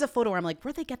 There's always a photo where I'm like,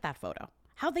 where'd they get that photo?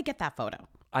 How'd they get that photo?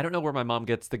 I don't know where my mom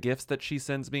gets the gifts that she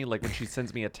sends me. Like when she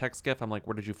sends me a text gift, I'm like,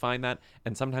 where did you find that?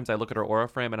 And sometimes I look at her Aura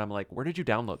frame and I'm like, where did you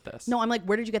download this? No, I'm like,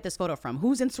 where did you get this photo from?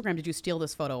 Whose Instagram did you steal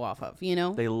this photo off of? You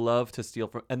know? They love to steal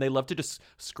from, and they love to just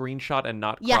screenshot and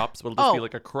not crop. So it'll just be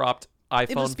like a cropped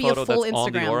iPhone photo that's Instagram.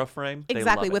 On the Aura frame.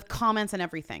 Exactly, with comments and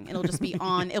everything. It'll just be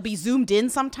on, it'll be zoomed in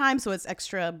sometimes, so it's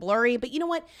extra blurry. But you know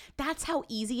what? That's how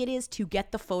easy it is to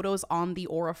get the photos on the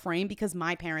Aura frame because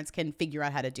my parents can figure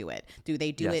out how to do it. Do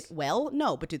they do it well?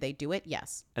 No, but do they do it?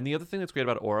 Yes. And the other thing that's great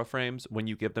about Aura frames, when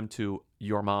you give them to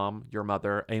your mom, your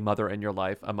mother, a mother in your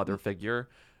life, a mother figure,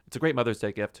 it's a great Mother's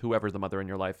Day gift, whoever the mother in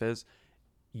your life is.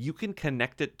 you can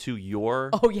connect it to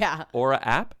your yeah. Aura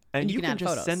app, and And you you can can add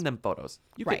just photos. send them photos.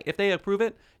 You Right. can, if they approve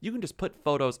it, you can just put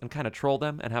photos and kind of troll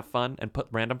them and have fun and put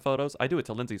random photos. I do it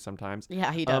to Lindsay sometimes.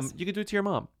 Yeah, he does. You can do it to your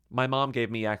mom. My mom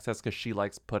gave me access because she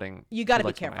likes putting. You got to she be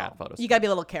likes when I careful. add photos. You got to be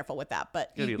a little careful with that,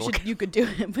 but Gotta be a little you could do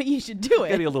it. But you should do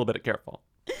Gotta be it. a little bit careful.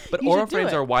 But You Aura should do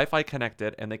frames it. are Wi-Fi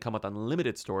connected, and they come with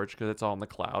unlimited storage because it's all in the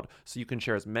cloud. So you can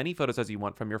share as many photos as you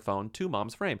want from your phone to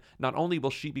mom's frame. Not only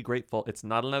will she be grateful it's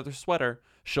not another sweater,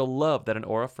 she'll love that an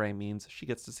Aura frame means she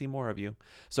gets to see more of you.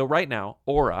 So right now,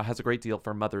 Aura has a great deal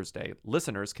for Mother's Day.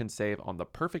 Listeners can save on the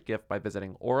perfect gift by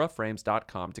visiting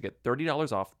auraframes.com to get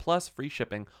 $30 off plus free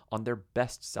shipping on their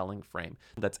best-selling frame.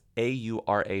 That's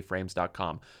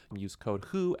auraframes.com. Use code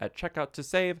WHO at checkout to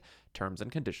save. Terms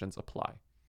and conditions apply.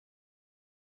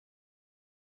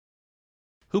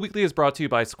 Who Weekly is brought to you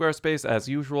by Squarespace. As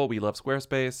usual, we love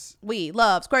Squarespace. We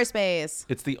love Squarespace.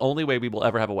 It's the only way we will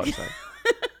ever have a website.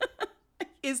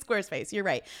 Is Squarespace. You're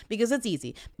right. Because it's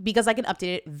easy. Because I can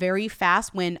update it very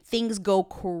fast when things go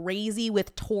crazy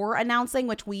with Tor announcing,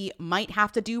 which we might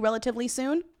have to do relatively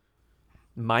soon.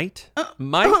 Might?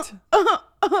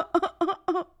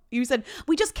 You said,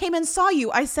 we just came and saw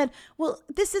you. I said, well,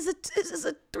 this is a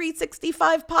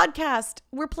 365 podcast.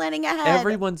 We're planning ahead.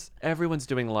 Everyone's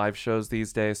doing live shows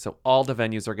these days, so all the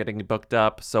venues are getting booked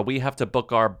up. So we have to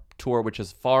book our tour, which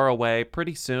is far away,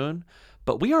 pretty soon.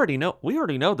 But we already know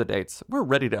the dates. We're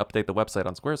ready to update the website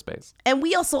on Squarespace. And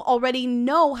we also already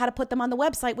know how to put them on the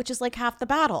website, which is like half the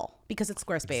battle because it's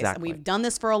Squarespace. Exactly. And we've done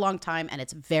this for a long time, and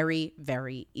it's very,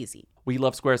 very easy. We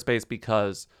love Squarespace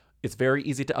because it's very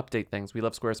easy to update things. We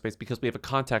love Squarespace because we have a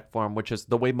contact form, which is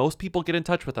the way most people get in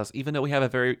touch with us. Even though we have a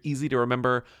very easy to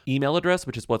remember email address,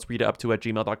 which is what's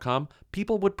readaup2@gmail.com,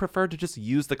 people would prefer to just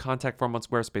use the contact form on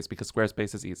Squarespace because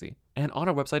Squarespace is easy. And on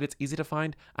our website, it's easy to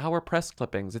find our press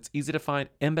clippings. It's easy to find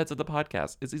embeds of the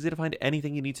podcast. It's easy to find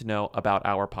anything you need to know about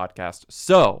our podcast.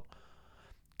 So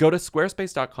go to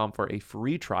squarespace.com for a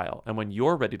free trial. And when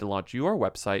you're ready to launch your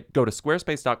website, go to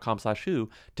squarespace.com/who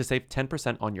to save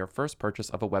 10% on your first purchase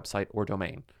of a website or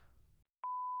domain.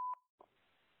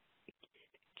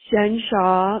 Jen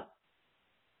Shaw,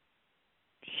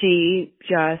 she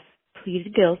just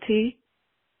pleaded guilty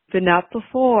the night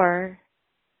before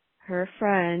her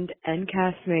friend and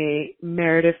castmate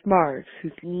Meredith Marks,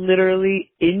 who's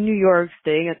literally in New York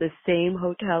staying at the same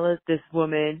hotel as this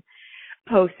woman,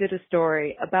 posted a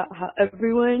story about how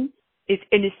everyone is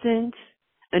innocent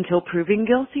until proven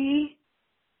guilty.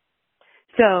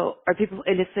 So are people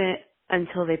innocent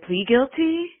until they plead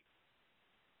guilty?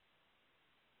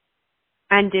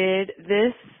 And did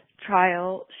this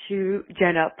trial shoot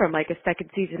Jen up from like a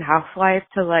second season housewife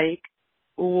to like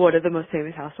one of the most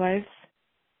famous housewives?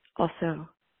 Also,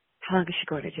 how long is she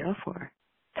going to jail for?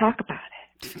 Talk about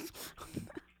it.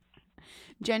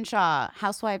 Jen Shaw,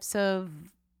 Housewives of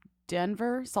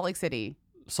Denver, Salt Lake City.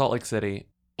 Salt Lake City.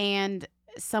 And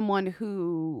someone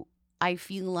who I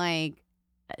feel like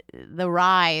the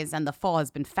rise and the fall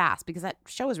has been fast because that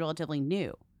show is relatively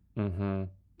new. Mm-hmm.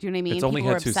 Do you know what I mean? It's only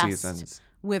People had were 2 obsessed seasons.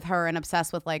 with her and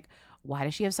obsessed with like, why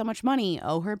does she have so much money?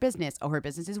 Oh, her business. Oh, her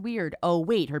business is weird. Oh,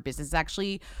 wait, her business is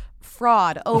actually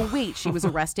fraud. Oh, wait, she was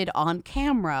arrested on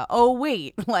camera. Oh,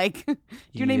 wait, like, do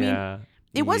you know what I mean?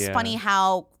 It was funny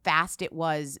how fast it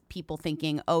was people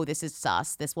thinking, oh, this is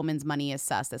sus. This woman's money is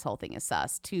sus. This whole thing is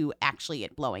sus, to actually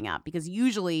it blowing up. Because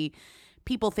usually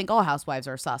people think, oh, housewives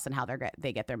are sus and how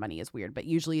they get their money is weird. But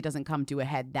usually it doesn't come to a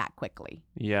head that quickly.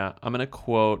 Yeah, I'm going to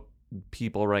quote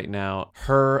people right now.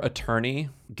 Her attorney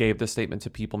gave this statement to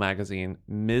People magazine.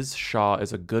 Ms. Shaw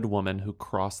is a good woman who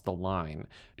crossed the line.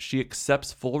 She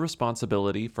accepts full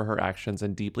responsibility for her actions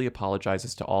and deeply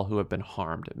apologizes to all who have been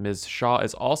harmed. Ms. Shaw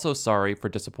is also sorry for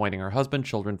disappointing her husband,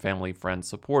 children, family, friends,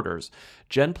 supporters.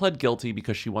 Jen pled guilty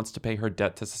because she wants to pay her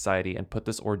debt to society and put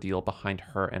this ordeal behind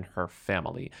her and her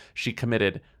family.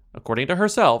 According to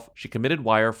herself, she committed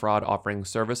wire fraud offering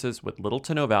services with little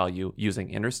to no value using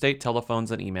interstate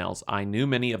telephones and emails. I knew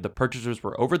many of the purchasers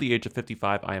were over the age of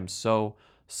 55. I am so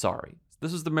sorry.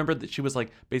 This was the member that she was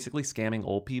like basically scamming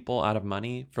old people out of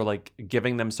money for like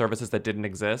giving them services that didn't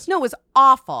exist. No, it was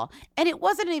awful. And it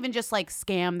wasn't even just like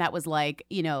scam that was like,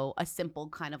 you know, a simple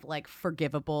kind of like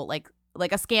forgivable, like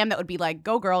a scam that would be like,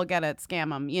 go girl, get it,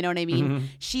 scam them. You know what I mean? Mm-hmm.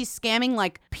 She's scamming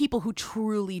like people who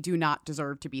truly do not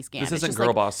deserve to be scammed. This isn't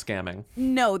girl boss scamming.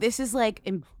 No, this is like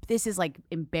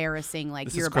embarrassing.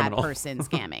 Like you're a bad person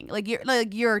scamming.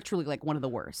 Like you're truly like one of the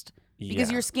worst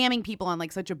because you're scamming people on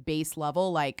like such a base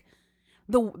level. Like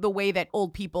the way that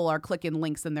old people are clicking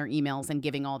links in their emails and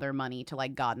giving all their money to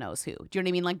like God knows who. Do you know what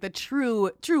I mean? Like the true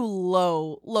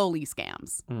lowly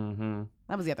scams. Mm-hmm.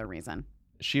 That was the other reason.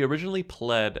 She originally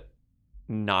pled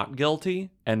not guilty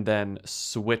and then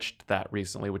switched that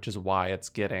recently, which is why it's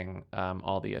getting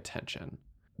all the attention.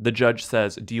 The judge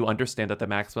says, "Do you understand that the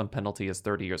maximum penalty is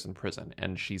 30 years in prison?"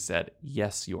 And she said,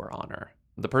 "Yes, Your Honor."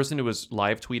 The person who was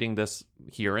live tweeting this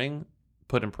hearing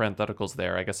put in parentheticals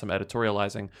there, I guess some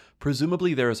editorializing,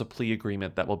 "Presumably there is a plea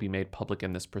agreement that will be made public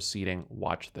in this proceeding.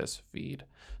 Watch this feed."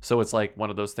 So it's like one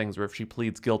of those things where if she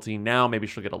pleads guilty now, maybe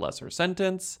she'll get a lesser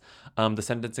sentence. The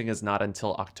sentencing is not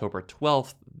until October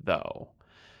 12th, though.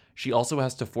 She also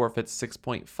has to forfeit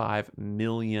 $6.5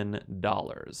 million.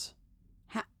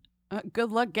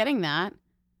 Good luck getting that.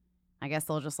 I guess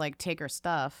they'll just like take her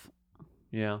stuff.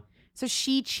 Yeah. So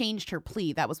she changed her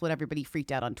plea. That was what everybody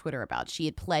freaked out on Twitter about. She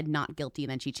had pled not guilty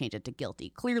and then she changed it to guilty.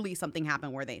 Clearly something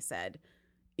happened where they said,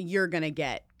 "You're going to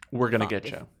get We're going to get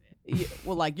you."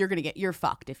 Well, like you're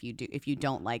fucked if you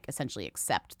don't like essentially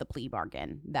accept the plea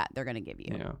bargain that they're going to give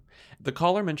you. Yeah. The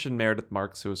caller mentioned Meredith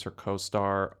Marks, who is her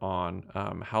co-star on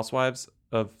Housewives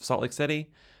of Salt Lake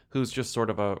City, who's just sort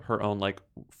of her own like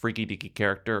freaky deaky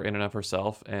character in and of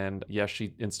herself. And yes, she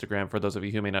Instagram, for those of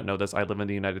you who may not know this, "I live in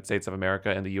the United States of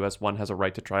America. In the U.S., one has a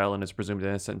right to trial and is presumed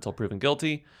innocent until proven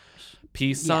guilty."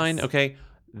 Peace sign. Okay.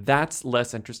 That's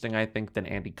less interesting, I think, than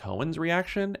Andy Cohen's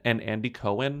reaction. And Andy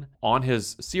Cohen on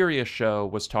his Sirius show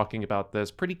was talking about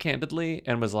this pretty candidly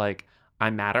and was like,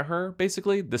 "I'm mad at her,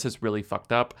 basically. This is really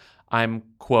fucked up. I'm,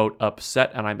 quote,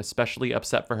 upset, and I'm especially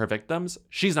upset for her victims.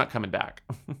 She's not coming back."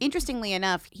 Interestingly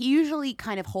enough, he usually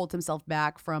kind of holds himself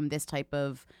back from this type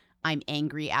of "I'm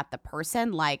angry at the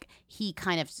person." Like he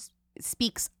kind of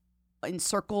speaks in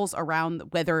circles around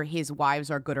whether his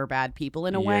wives are good or bad people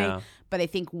in a way. But I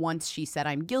think once she said,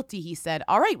 "I'm guilty," he said,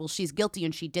 "All right, well, she's guilty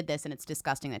and she did this and it's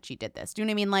disgusting that she did this." Do you know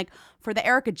what I mean? Like for the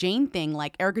Erika Jayne thing,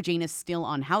 like Erika Jayne is still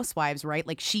on Housewives, right?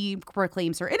 Like she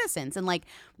proclaims her innocence, and like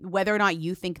whether or not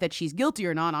you think that she's guilty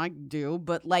or not, I do.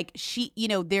 But like she,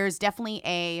 there's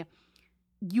definitely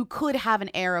you could have an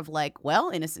air of like,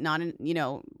 well, innocent, not,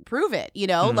 prove it,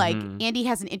 like Andy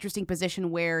has an interesting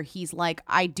position where he's like,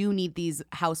 I do need these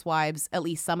housewives, at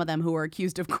least some of them who are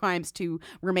accused of crimes, to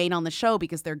remain on the show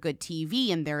because they're good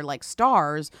TV and they're like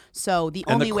stars. So the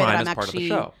only way that I'm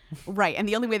actually right. And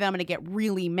the only way that I'm going to get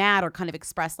really mad or kind of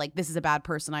express like, this is a bad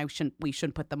person, we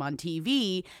shouldn't put them on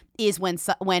TV, is when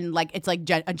like, it's like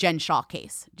a Jen Shaw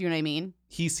case. Do you know what I mean?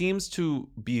 He seems to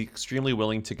be extremely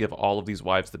willing to give all of these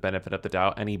wives the benefit of the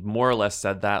doubt, and he more or less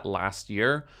said that last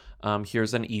year.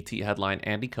 Here's an ET headline.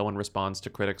 Andy Cohen responds to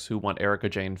critics who want Erika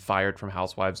Jayne fired from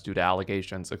Housewives due to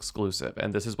allegations, exclusive.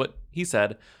 And this is what he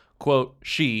said. Quote,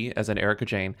 "She, as in Erika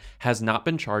Jayne, has not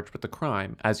been charged with the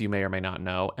crime, as you may or may not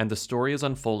know, and the story is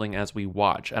unfolding as we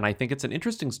watch." And I think it's an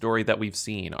interesting story that we've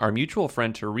seen. Our mutual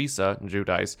friend Teresa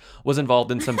Giudice was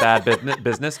involved in some bad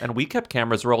business, and we kept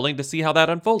cameras rolling to see how that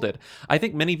unfolded. I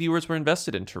think many viewers were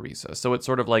invested in Teresa. So it's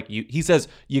sort of like, he says,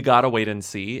 you gotta wait and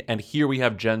see. And here we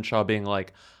have Jen Shaw being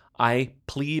like, I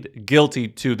plead guilty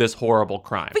to this horrible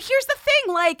crime. But here's the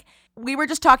thing, like, we were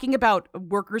just talking about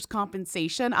workers'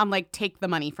 compensation. I'm like, take the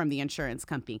money from the insurance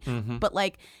company. Mm-hmm. But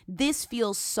like, this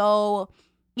feels so,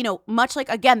 much like,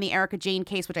 again, the Erika Jayne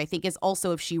case, which I think is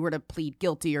also, if she were to plead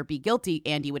guilty or be guilty,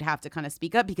 Andy would have to kind of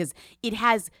speak up because it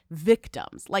has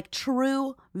victims, like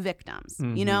true victims,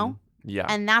 Yeah.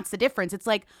 And that's the difference. It's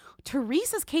like,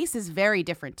 Teresa's case is very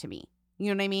different to me. You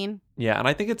know what I mean? Yeah, and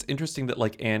I think it's interesting that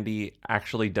like Andy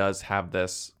actually does have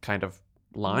this kind of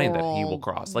line that he will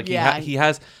cross. Like he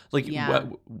has like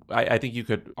I think you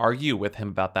could argue with him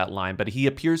about that line, but he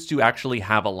appears to actually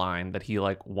have a line that he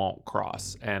like won't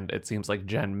cross, and it seems like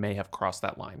Jen may have crossed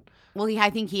that line. Well,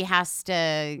 I think he has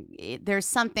to.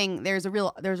 There's a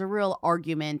real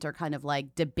argument or kind of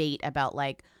like debate about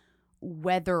like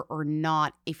whether or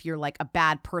not, if you're like a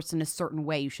bad person a certain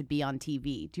way, you should be on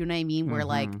TV. Do you know what I mean? Where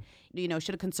like,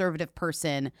 should a conservative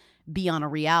person be on a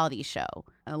reality show?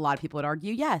 And a lot of people would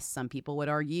argue yes. Some people would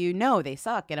argue no, they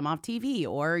suck, get them off TV.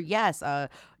 Or yes,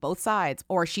 both sides.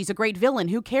 Or she's a great villain.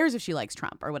 Who cares if she likes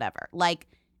Trump or whatever? Like,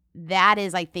 that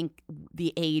is, I think,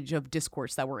 the age of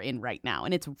discourse that we're in right now.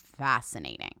 And it's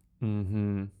fascinating.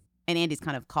 Mm-hmm. And Andy's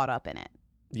kind of caught up in it.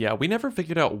 Yeah, we never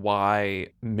figured out why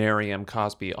Miriam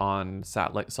Cosby on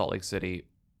Salt Lake City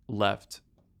left,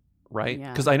 right?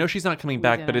 Because I know she's not coming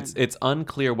back, but it's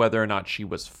unclear whether or not she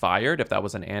was fired, if that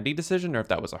was an Andy decision, or if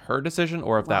that was a her decision,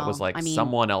 or if that was like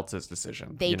someone else's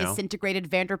decision. They disintegrated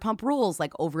Vanderpump Rules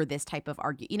like over this type of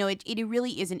argument. It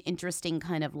really is an interesting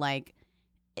kind of like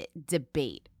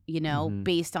debate,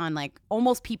 based on like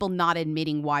almost people not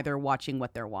admitting why they're watching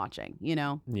what they're watching,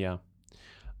 Yeah.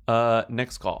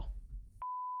 Next call.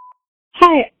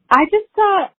 Hi, I just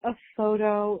saw a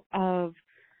photo of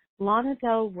Lana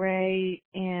Del Rey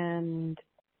and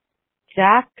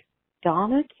Jack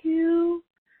Donahue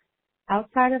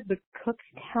outside of the Cook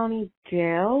County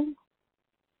Jail,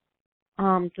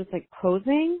 just like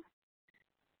posing.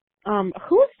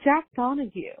 Who is Jack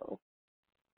Donahue?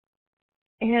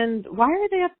 And why are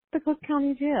they at the Cook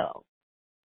County Jail?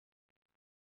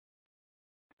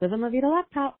 Live on La Vida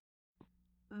laptop.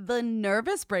 The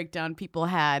nervous breakdown people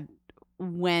had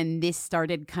when this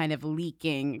started kind of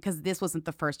leaking, because this wasn't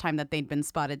the first time that they'd been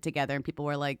spotted together, and people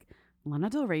were like,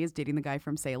 Lana Del Rey is dating the guy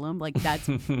from Salem. Like that's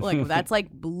that's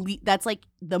like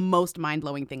the most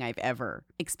mind-blowing thing I've ever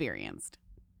experienced.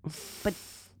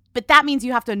 But that means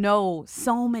you have to know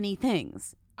so many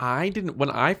things.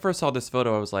 When I first saw this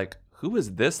photo, I was like, who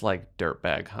is this like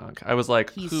dirtbag hunk? I was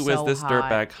like, who is this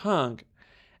dirtbag hunk?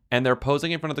 And they're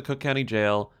posing in front of the Cook County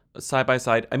Jail side by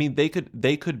side. I mean, they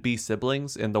could be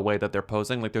siblings in the way that they're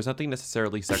posing. Like, there's nothing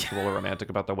necessarily sexual or romantic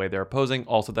about the way they're posing.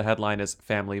 Also, the headline is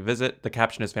family visit. The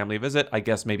caption is family visit. I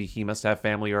guess maybe he must have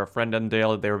family or a friend in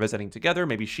Dale they were visiting together.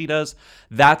 Maybe she does.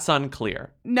 That's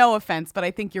unclear. No offense, but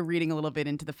I think you're reading a little bit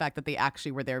into the fact that they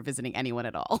actually were there visiting anyone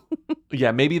at all.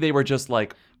 Yeah, maybe they were just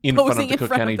like in front of the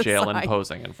Cook County Jail and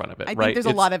posing in front of it, I right? think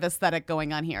there's a lot of aesthetic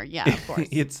going on here. Yeah, of course.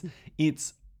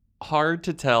 It's hard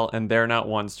to tell, and they're not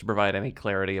ones to provide any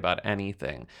clarity about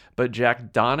anything. But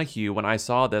Jack Donahue, when I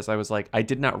saw this, I was like, I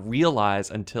did not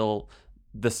realize until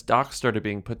the stock started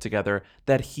being put together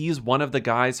that he's one of the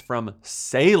guys from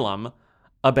Salem,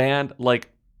 a band like,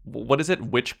 what is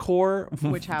it? Witchcore?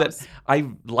 Witch House.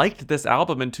 I liked this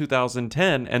album in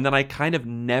 2010, and then I kind of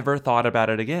never thought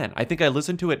about it again. I think I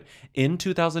listened to it in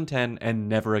 2010 and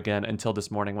never again until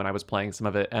this morning when I was playing some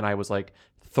of it, and I was like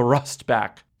thrust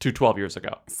back to 12 years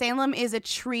ago. Salem is a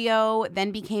trio,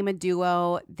 then became a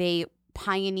duo. They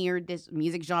pioneered this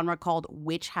music genre called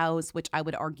Witch House, which I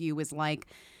would argue is like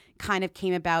kind of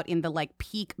came about in the like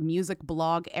peak music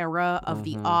blog era of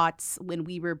the aughts when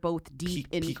we were both deep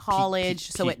in college.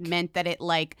 So it meant that it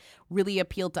like really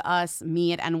appealed to us.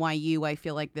 Me at NYU, I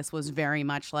feel like this was very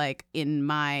much like in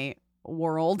my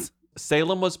world.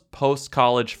 Salem was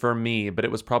post-college for me, but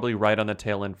it was probably right on the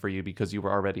tail end for you because you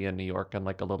were already in New York and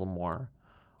like a little more.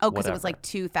 Oh, because it was like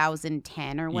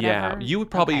 2010 or whatever? Yeah, you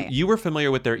would probably, you were familiar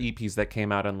with their EPs that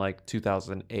came out in like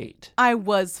 2008. I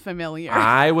was familiar.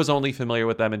 I was only familiar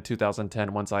with them in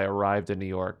 2010 once I arrived in New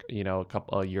York, you know,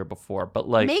 a year before. But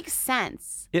like, makes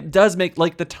sense. It does make,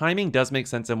 like, the timing does make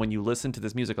sense. And when you listen to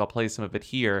this music, I'll play some of it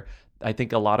here. I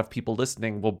think a lot of people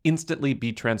listening will instantly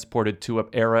be transported to an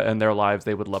era in their lives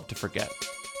they would love to forget.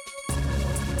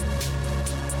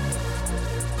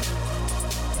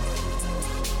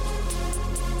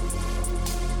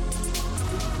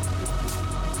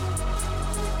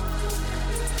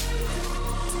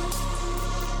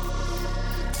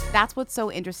 That's what's so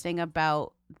interesting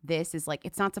about this is like,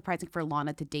 it's not surprising for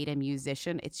Lana to date a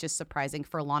musician. It's just surprising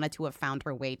for Lana to have found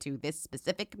her way to this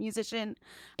specific musician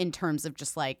in terms of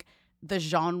just like the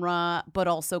genre, but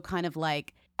also kind of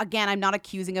like, again, I'm not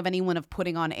accusing of anyone of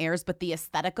putting on airs, but the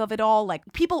aesthetic of it all. Like,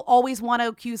 people always want to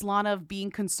accuse Lana of being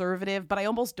conservative, but I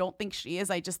almost don't think she is.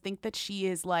 I just think that she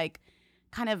is like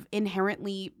kind of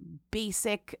inherently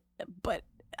basic, but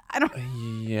I don't.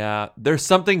 Yeah, there's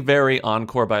something very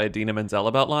Encore by Idina Menzel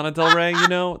about Lana Del Rey, you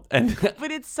know? And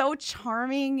but it's so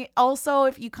charming. Also,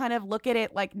 if you kind of look at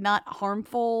it like not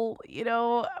harmful, you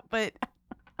know, but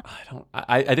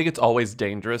I think it's always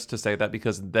dangerous to say that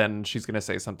because then she's going to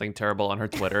say something terrible on her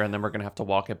Twitter and then we're going to have to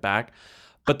walk it back.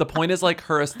 But the point is, like,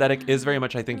 her aesthetic is very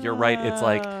much, I think you're right. It's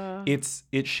like,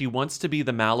 she wants to be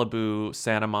the Malibu,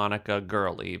 Santa Monica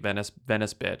girly, Venice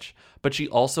bitch, but she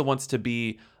also wants to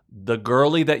be the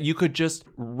girly that you could just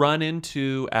run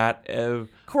into at a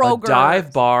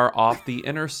dive bar off the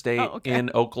interstate in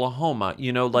Oklahoma.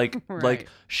 You know, like, like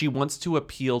she wants to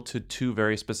appeal to two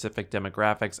very specific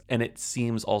demographics, and it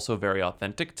seems also very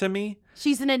authentic to me.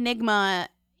 She's an enigma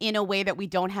in a way that we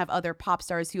don't have other pop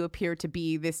stars who appear to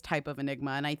be this type of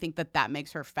enigma, and I think that that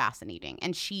makes her fascinating.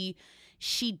 And she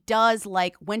does,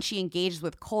 like, when she engages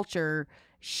with culture,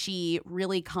 she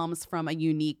really comes from a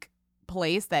unique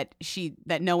place that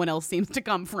no one else seems to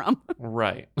come from.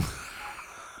 Right.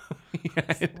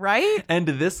 Right? And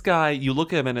this guy, you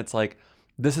look at him and it's like,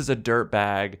 this is a dirt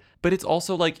bag, but it's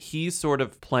also like he's sort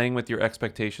of playing with your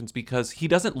expectations because he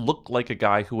doesn't look like a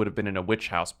guy who would have been in a Witch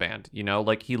House band, you know?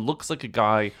 Like, he looks like a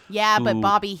guy but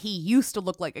Bobby, he used to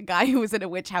look like a guy who was in a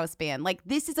Witch House band. Like,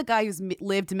 this is a guy who's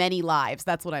lived many lives.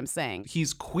 That's what I'm saying.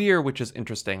 He's queer, which is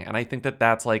interesting. And I think that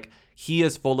that's like, he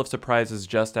is full of surprises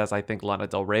just as I think Lana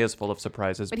Del Rey is full of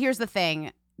surprises. But here's the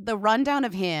thing. The rundown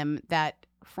of him that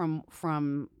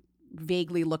from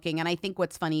vaguely looking, and I think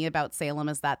what's funny about Salem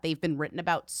is that they've been written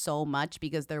about so much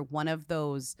because they're one of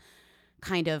those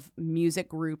kind of music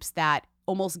groups that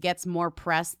almost gets more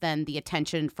press than the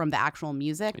attention from the actual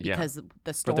music because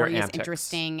the story is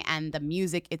interesting and the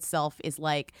music itself is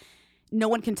like, no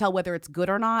one can tell whether it's good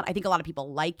or not. I think a lot of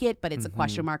people like it, but it's a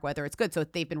question mark whether it's good. So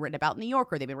they've been written about in the New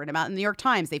Yorker. They've been written about in the New York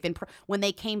Times. They've been when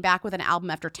they came back with an album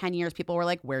after 10 years, people were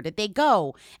like, where did they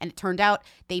go? And it turned out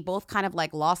they both kind of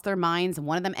like lost their minds. And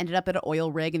one of them ended up at an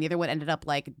oil rig and the other one ended up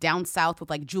like down south with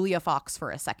like Julia Fox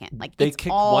for a second. Like they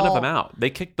kicked one of them out. They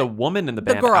kicked the woman in the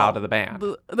band out of the band.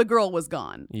 The girl was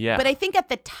gone. Yeah. But I think at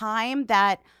the time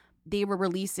that they were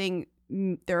releasing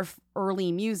their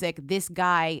early music, this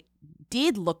guy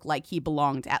did look like he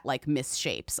belonged at like Miss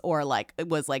Shapes or like it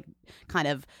was like kind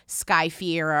of Sky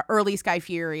Fiera, early Sky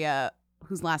Furia,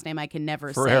 whose last name I can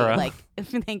never Ferreira. say. Like,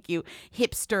 thank you,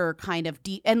 hipster kind of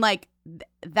deep and like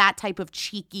that type of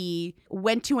cheeky.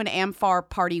 Went to an Amphar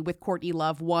party with Courtney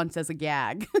Love once as a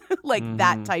gag, like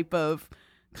that type of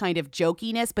kind of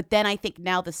jokiness. But then I think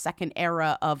now the second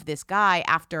era of this guy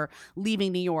after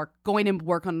leaving New York, going to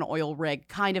work on an oil rig,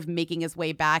 kind of making his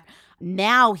way back.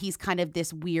 Now he's kind of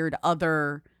this weird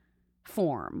other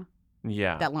form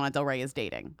that Lana Del Rey is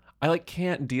dating. I like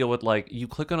can't deal with like you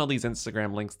click on all these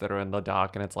Instagram links that are in the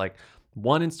doc and it's like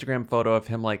one Instagram photo of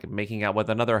him like making out with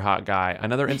another hot guy,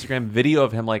 another Instagram video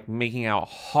of him like making out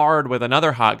hard with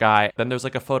another hot guy. Then there's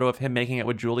like a photo of him making out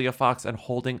with Julia Fox and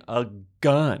holding a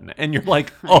gun. And you're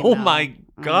like, oh my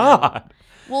God.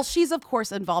 Well, she's of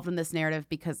course involved in this narrative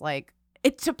because like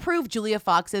to prove Julia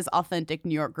Fox's authentic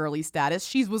New York girly status,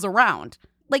 she was around.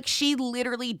 Like she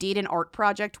literally did an art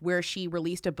project where she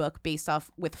released a book based off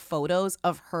with photos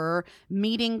of her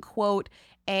meeting, quote,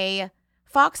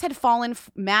 Fox had fallen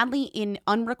madly in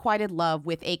unrequited love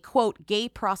with a, quote, gay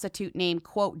prostitute named,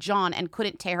 quote, John and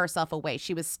couldn't tear herself away.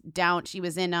 She was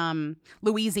in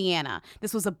Louisiana.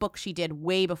 This was a book she did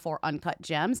way before Uncut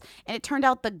Gems. And it turned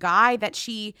out the guy that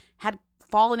she had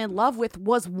fallen in love with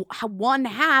was one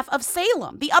half of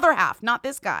Salem. The other half, not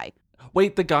this guy.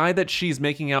 Wait, the guy that she's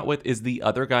making out with is the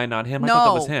other guy, not him? I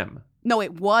thought that was him. No,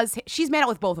 it was. She's made out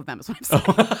with both of them is what I'm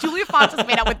saying. Julia Fox has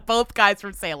made out with both guys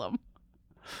from Salem.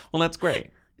 Well, that's great.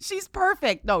 She's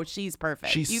perfect. No, she's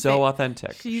perfect. She's so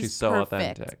authentic. She's so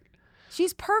authentic.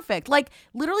 She's perfect. Like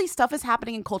literally stuff is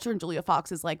happening in culture and Julia Fox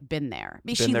has like been there.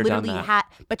 She had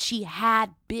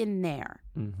been there.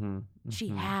 She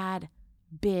had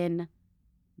been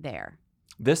there.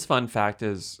 This fun fact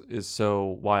is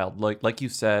so wild. Like you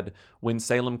said, when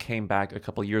Salem came back a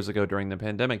couple years ago during the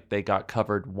pandemic, they got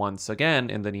covered once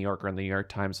again in the New Yorker and the New York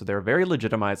Times. So they're very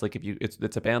legitimized. Like if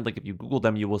it's a band, like if you Google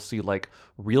them, you will see like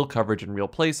real coverage in real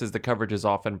places. The coverage is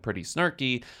often pretty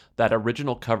snarky. That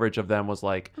original coverage of them was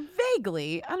like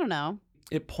vaguely, I don't know.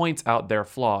 It points out their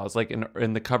flaws. Like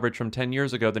in the coverage from 10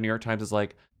 years ago, the New York Times is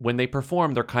like, when they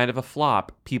perform, they're kind of a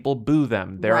flop. People boo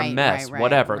them. They're a mess,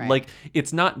 whatever. Right. Like,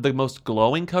 it's not the most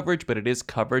glowing coverage, but it is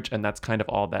coverage, and that's kind of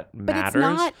all that matters.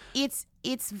 But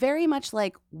it's very much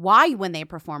like, why when they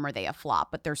perform are they a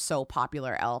flop, but they're so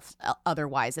popular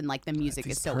otherwise, and like the music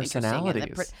is so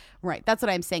interesting. Right, that's what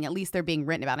I'm saying. At least they're being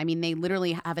written about. I mean, they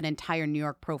literally have an entire New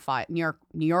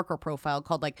Yorker profile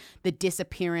called like The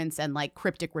Disappearance and like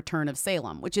Cryptic Return of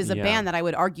Salem, which is a band that I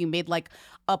would argue made like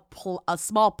a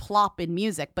small plop in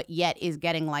music, but yet is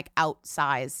getting like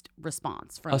outsized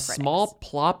response from critics. Small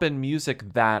plop in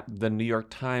music that the New York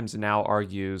Times now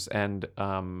argues and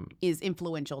is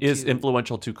influential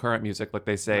to current music. Like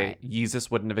they say, Yeezus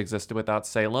wouldn't have existed without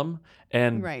Salem.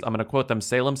 And I'm going to quote them,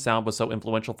 Salem's sound was so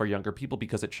influential for younger people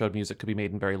because it showed music could be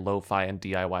made in very lo-fi and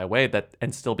DIY way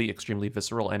and still be extremely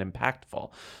visceral and impactful.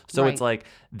 So it's like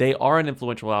they are an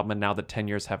influential album, and now that 10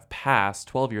 years have passed,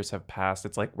 12 years have passed,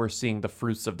 it's like we're seeing the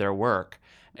fruits of their work.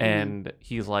 And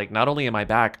he's like, not only am I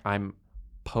back, I'm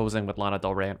posing with Lana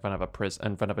Del Rey in front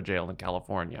of a jail in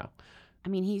California. I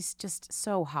mean, he's just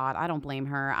so hot. I don't blame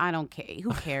her. I don't care.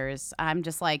 Who cares? I'm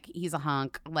just like, he's a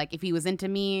hunk. Like, if he was into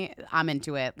me, I'm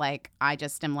into it. Like, I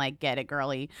just am like, get it,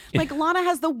 girly. Like, Lana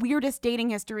has the weirdest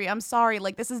dating history. I'm sorry.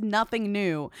 Like, this is nothing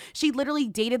new. She literally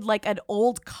dated like an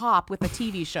old cop with a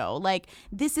TV show. Like,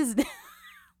 this is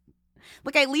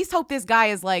like, I at least hope this guy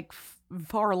is like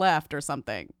far left or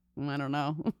something. I don't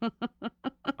know.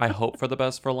 I hope for the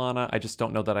best for Lana. I just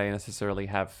don't know that I necessarily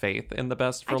have faith in the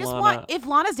best for Lana. If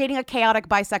Lana's dating a chaotic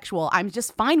bisexual, I'm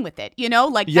just fine with it. You know,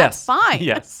 like that's fine.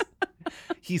 Yes.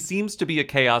 He seems to be a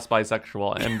chaos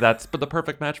bisexual, and that's the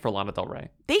perfect match for Lana Del Rey.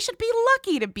 They should be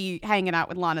lucky to be hanging out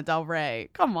with Lana Del Rey.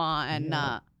 Come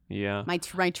on. Yeah. My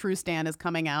true stan is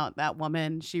coming out. That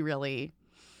woman, she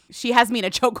has me in a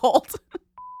chokehold.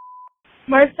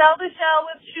 Marcel the Shell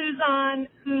with shoes on,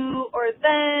 who or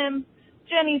them?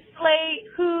 Jenny Slate,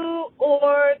 who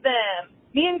or them?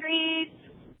 Me and Grease.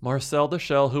 Marcel the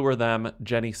Shell, who or them?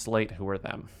 Jenny Slate, who or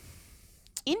them?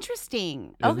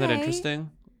 Interesting. Isn't okay. that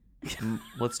interesting?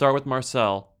 Let's start with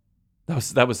Marcel.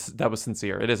 That was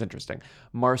sincere. It is interesting.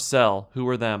 Marcel, who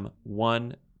are them?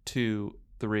 1, 2,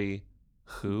 3.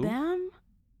 Who? Them?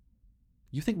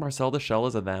 You think Marcel the Shell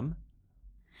is a them?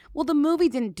 Well, the movie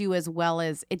didn't do as well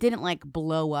as it didn't like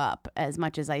blow up as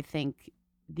much as I think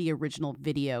the original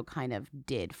video kind of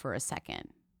did for a second.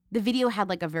 The video had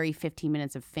like a very 15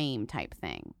 minutes of fame type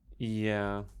thing.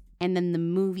 Yeah. And then the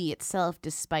movie itself,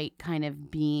 despite kind of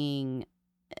being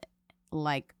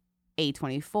like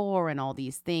A24 and all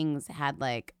these things, had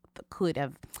like could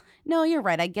have. No, you're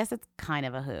right. I guess it's kind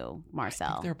of a who,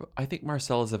 Marcel. I think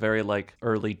Marcel is a very like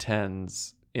early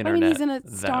 10s I internet. mean,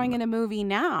 he's starring in a movie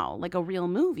now, like a real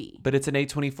movie. But it's an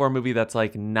A24 movie that's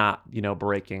like not,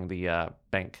 breaking the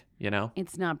bank,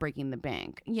 It's not breaking the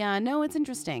bank. Yeah, no, it's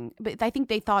interesting. But I think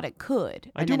they thought it could.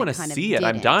 I do want to see it.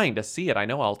 I'm dying to see it. I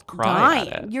know I'll cry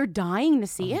at it. You're dying to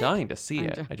see I'm it? dying to see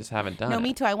it. I just haven't done it. No,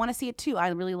 me too. I want to see it too. I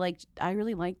really liked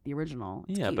the original.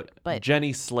 It's yeah, cute, but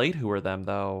Jenny Slate, who are them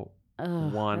though?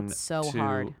 Ugh, 1, that's so 2,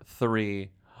 hard. 3.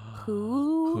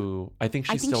 Who? I think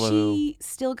she's she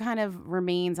still kind of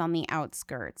remains on the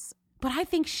outskirts. But I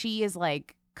think she is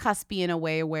like cuspy in a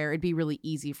way where it'd be really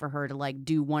easy for her to like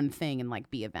do one thing and like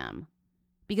be a them.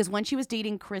 Because when she was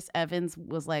dating Chris Evans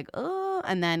was like, oh,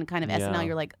 and then kind of SNL,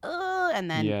 you're like, oh, and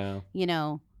then,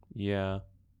 Yeah.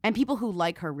 And people who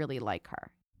like her really like her.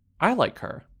 I like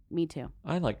her. Me too.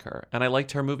 I like her. And I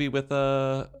liked her movie with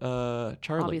Charlie.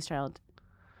 Obvious Child.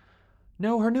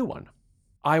 No, her new one.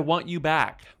 I Want You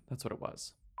Back. That's what it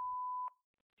was.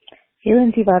 Hey,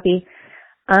 Lindsay Bobby.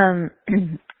 I'm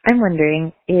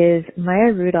wondering, is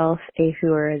Maya Rudolph a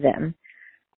who or a them?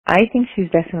 I think she's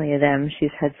definitely a them.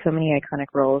 She's had so many iconic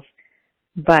roles,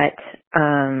 but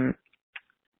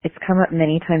it's come up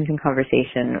many times in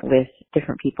conversation with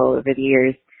different people over the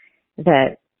years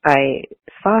that I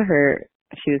saw her.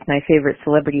 She was my favorite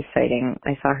celebrity sighting.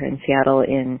 I saw her in Seattle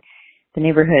in the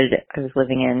neighborhood I was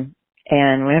living in.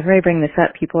 And whenever I bring this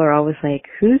up, people are always like,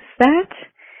 who's that?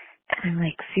 And I'm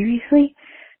like, seriously?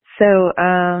 So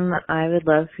I would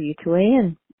love for you to weigh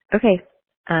in. Okay.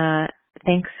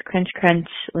 Thanks, Crunch Crunch,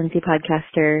 Lindsay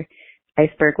Podcaster,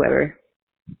 Iceberg Weber.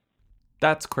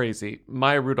 That's crazy.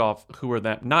 Maya Rudolph, who are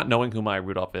them? Not knowing who Maya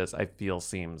Rudolph is, I feel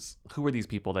seems, who are these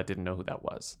people that didn't know who that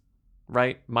was?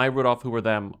 Right? Maya Rudolph, who are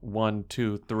them? 1,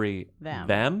 2, 3.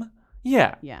 Them?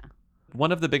 Yeah. Yeah.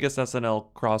 One of the biggest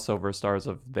SNL crossover stars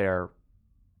of their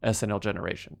SNL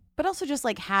generation. But also just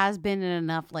like has been in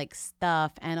enough like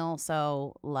stuff, and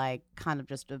also like kind of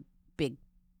just a big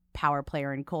power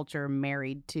player in culture,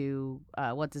 married to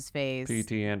what's his face?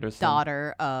 P.T. Anderson.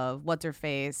 Daughter of what's her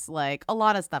face? Like a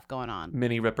lot of stuff going on.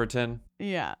 Minnie Riperton.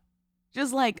 Yeah.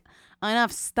 Just like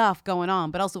enough stuff going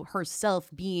on, but also herself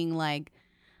being like,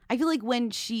 I feel like when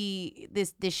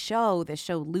this show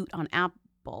Loot on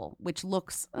Apple, which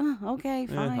looks okay,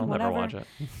 fine, I'll whatever. never watch it.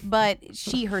 But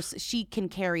she can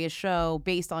carry a show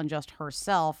based on just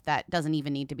herself that doesn't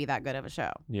even need to be that good of a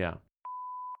show. Yeah.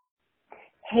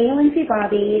 Hey, Lindsay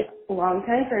Bobby, long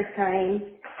time, first time.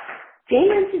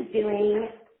 Jane is doing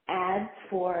ads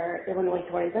for Illinois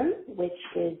tourism, which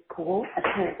is cool.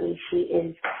 Apparently, she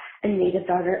is a native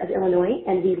daughter of Illinois,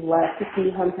 and we love to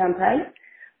see hometown pride.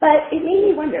 But it made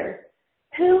me wonder,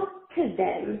 who to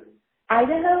them?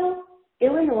 Idaho,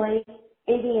 Illinois,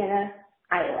 Indiana,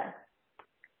 Iowa.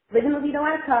 Live in Levito,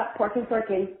 Attica, Pork and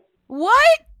Sorkin.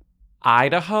 What?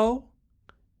 Idaho?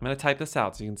 I'm going to type this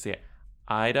out so you can see it.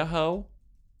 Idaho,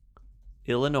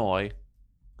 Illinois,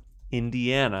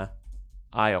 Indiana,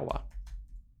 Iowa.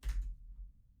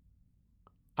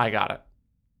 I got it.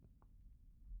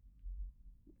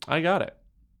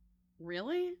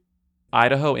 Really?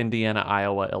 Idaho, Indiana,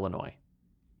 Iowa, Illinois.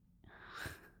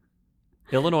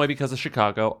 Illinois because of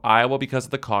Chicago, Iowa because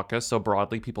of the caucus, so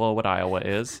broadly people know what Iowa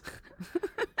is.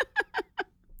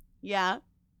 Yeah.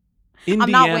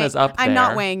 Indiana's up there. I'm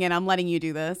not weighing in. I'm letting you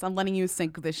do this. I'm letting you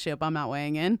sink this ship. I'm not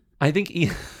weighing in. I think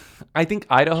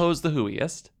Idaho's the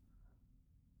whoiest.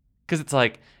 Because it's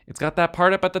like, it's got that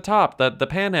part up at the top, the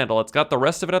panhandle. It's got the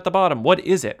rest of it at the bottom. What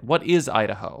is it? What is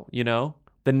Idaho? You know?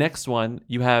 The next one,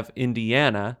 you have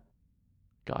Indiana.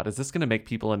 God, is this going to make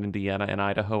people in Indiana and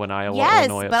Idaho and Iowa, yes,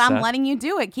 Illinois but upset? I'm letting you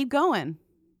do it. Keep going.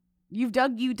 You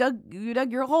dug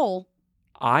your hole.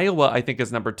 Iowa, I think,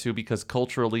 is number 2 because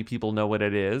culturally people know what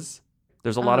it is.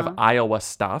 There's a lot of Iowa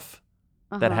stuff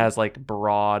that has like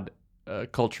broad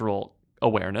cultural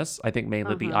awareness. I think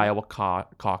mainly the Iowa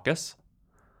caucus.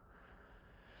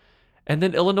 And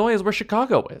then Illinois is where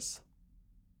Chicago is.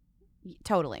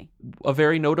 Totally. A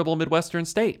very notable Midwestern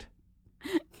state.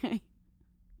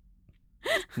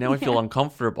 Now I feel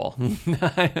uncomfortable.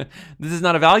 This is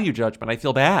not a value judgment. I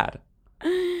feel bad.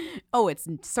 Oh, it's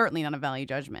certainly not a value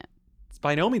judgment. It's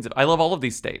by no means. I love all of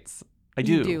these states. I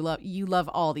do. You love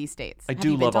all these states. I Have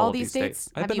do you been love to all of these states.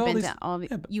 Have you been to all? You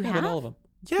I've have? been to all of them.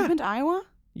 Yeah. You've been to Iowa?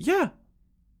 Yeah.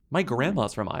 My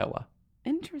grandma's from Iowa.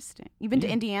 Interesting. You've been to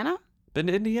Indiana? Been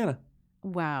to Indiana.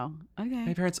 Wow. Okay.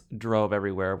 My parents drove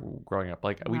everywhere growing up.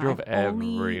 Like we drove I've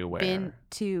only everywhere. been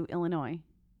to Illinois.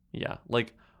 Yeah.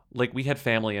 Like we had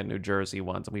family in New Jersey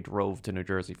once and we drove to New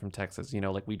Jersey from Texas. You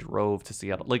know, like we drove to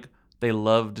Seattle. Like they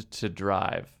loved to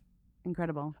drive.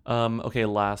 Incredible. Okay,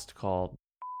 last call.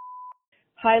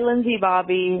 Hi, Lindsay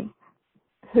Bobby.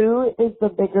 Who is the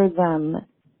bigger them?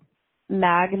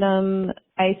 Magnum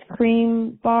ice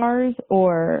cream bars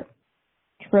or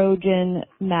Trojan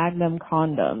Magnum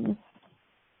condoms?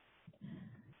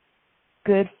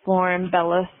 Good form,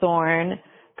 Bella Thorne.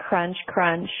 Crunch,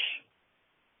 crunch.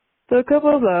 The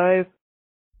couple live.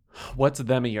 What's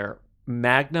themier?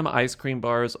 Magnum ice cream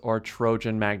bars or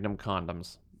Trojan Magnum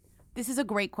condoms? This is a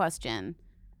great question.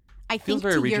 I Feels think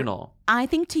very to regional. I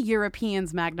think to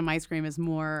Europeans, Magnum ice cream is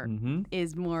more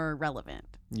relevant.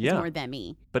 Yeah. It's more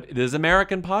themy. But it is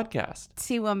American podcast.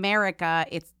 To America,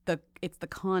 it's the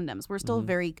condoms. We're still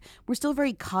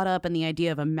very caught up in the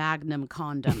idea of a Magnum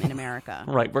condom in America.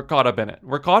 Right, we're caught up in it.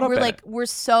 We're caught up in it. We're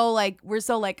so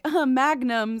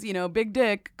Magnums, big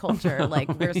dick culture.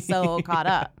 Like we're so caught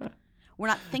up. We're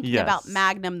not thinking about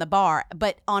Magnum the bar.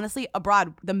 But honestly,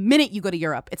 abroad, the minute you go to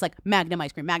Europe, it's like Magnum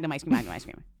ice cream, Magnum ice cream, Magnum ice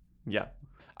cream. Yeah.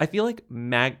 I feel like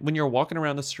when you're walking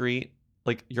around the street,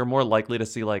 like you're more likely to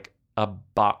see like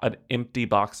an empty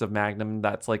box of Magnum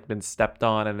that's like been stepped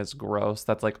on and is gross.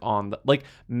 That's like on the like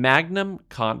Magnum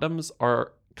condoms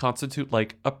constitute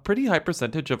like a pretty high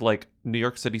percentage of like New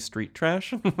York City street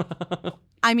trash.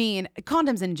 I mean,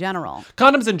 condoms in general.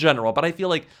 Condoms in general, but I feel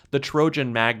like the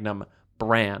Trojan Magnum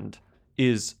brand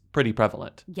is pretty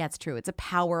prevalent. Yeah, it's true. It's a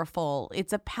powerful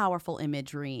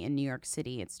imagery in New York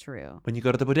City. It's true. When you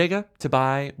go to the bodega to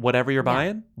buy whatever you're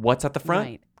buying, what's at the front?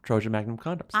 Right. Trojan Magnum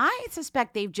condoms. I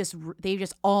suspect they've just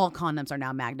all condoms are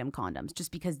now Magnum condoms,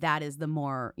 just because that is the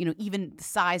more, even the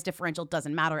size differential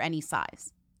doesn't matter, any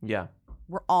size. Yeah.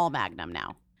 We're all Magnum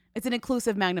now. It's an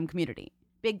inclusive Magnum community.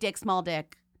 Big dick, small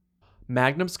dick.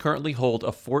 Magnums currently hold a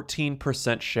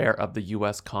 14% share of the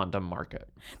U.S. condom market.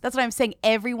 That's what I'm saying.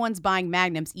 Everyone's buying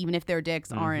Magnums, even if their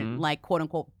dicks aren't like quote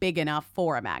unquote big enough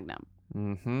for a Magnum.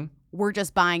 Mm-hmm. We're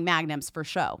just buying Magnums for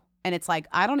show. And it's like,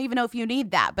 I don't even know if you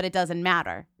need that, but it doesn't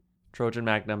matter. Trojan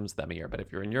Magnums, them here. But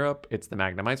if you're in Europe, it's the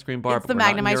Magnum ice cream bar. It's the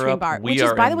Magnum ice cream bar, which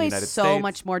is, by the way, so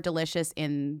much more delicious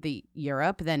in the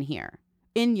Europe than here.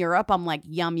 In Europe, I'm like,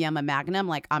 yum, yum, a Magnum.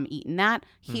 Like, I'm eating that.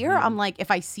 Here, I'm like,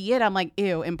 if I see it, I'm like,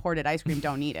 ew, imported ice cream.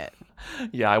 Don't eat it.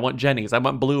 Yeah, I want Jenny's. I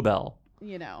want Bluebell.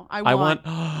 I want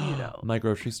My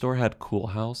grocery store had Cool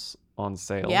House on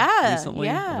sale recently.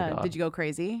 Yeah. Oh my God. Did you go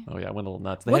crazy? Oh, yeah, I went a little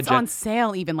nuts. What's on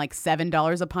sale? Even like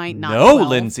 $7 a pint? Not no, 12?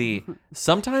 Lindsay.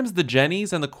 Sometimes the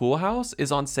Jenny's and the Cool House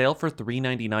is on sale for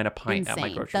 $3.99 a pint at my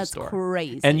Insane. grocery That's store.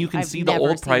 crazy. And you can I've see the never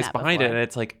old seen price that behind it, before. and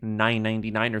it's like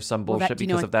 $9.99 or some Well, bullshit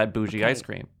because of that bougie ice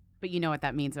cream. But you know what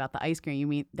that means about the ice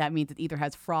cream. That means it either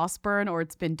has frost burn or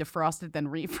it's been defrosted then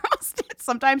refrosted.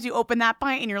 Sometimes you open that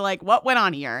pint and you're like, what went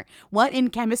on here? What in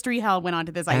chemistry hell went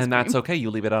onto this ice cream? And that's okay.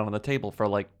 You leave it out on the table for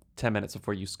like 10 minutes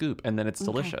before you scoop, and then it's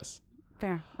delicious.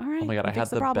 Fair. All right. Oh my God, I had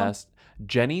the best.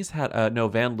 Jenny's had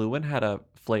Van Leeuwen had a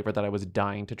flavor that I was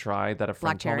dying to try that a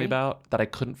friend told me about that I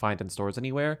couldn't find in stores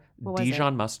anywhere. What was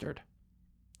Dijon it? mustard.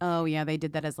 Oh, yeah. They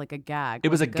did that as like a gag. It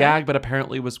was a good? gag, but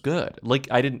apparently it was good. Like,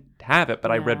 I didn't have it,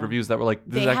 but I read reviews that were like,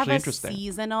 this is actually interesting. They have a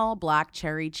seasonal black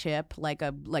cherry chip, like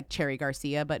Cherry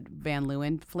Garcia, but Van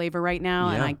Leeuwen flavor right now,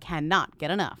 and I cannot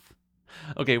get enough.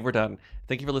 Okay, we're done.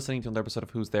 Thank you for listening to another episode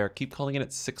of Who's There. Keep calling in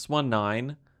at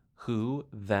 619 Who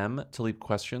Them to leave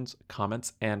questions,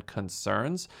 comments, and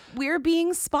concerns. We're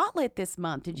being spotlit this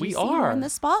month. Did you see? are. We're in the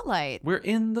spotlight. We're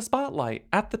in the spotlight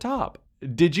at the top.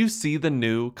 Did you see the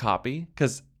new copy?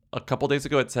 Because a couple days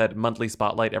ago it said monthly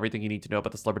spotlight, everything you need to know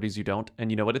about the celebrities you don't. And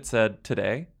you know what it said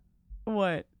today?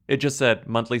 What? It just said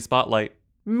monthly spotlight.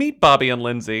 Meet Bobby and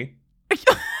Lindsay.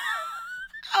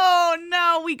 Oh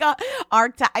no, we got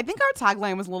our. I think our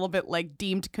tagline was a little bit like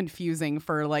deemed confusing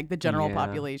for like the general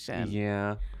population.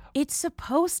 Yeah. It's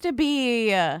supposed to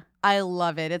be. I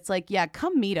love it. It's like, yeah,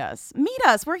 come meet us. Meet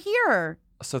us. We're here.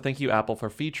 So thank you, Apple, for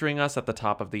featuring us at the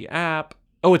top of the app.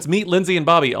 Oh, it's Meet Lindsay and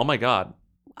Bobby. Oh my God.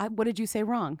 What did you say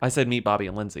wrong? I said Meet Bobby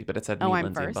and Lindsay, but it said Meet I'm Lindsay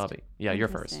and first. Bobby. Yeah, you're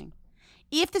first. Interesting.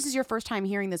 If this is your first time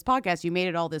hearing this podcast, you made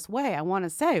it all this way. I want to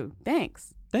say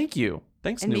thanks. Thank you.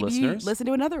 Thanks, And new maybe listeners. you listen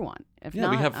to another one. If Yeah,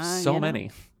 not, we have so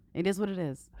many. It is what it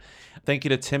is. Thank you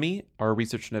to Timmy, our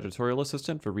research and editorial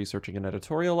assistant, for researching and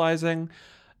editorializing.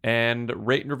 And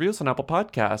rate and review us on Apple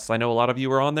Podcasts. I know a lot of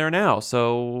you are on there now,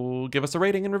 so give us a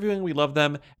rating and reviewing. We love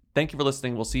them. Thank you for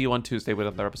listening. We'll see you on Tuesday with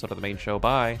another episode of The Main Show.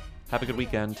 Bye. Have a good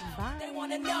weekend. Hey.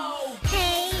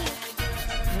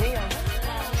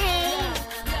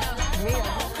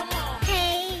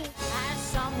 Hey, as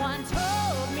someone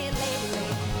told me lately,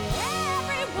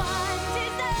 everyone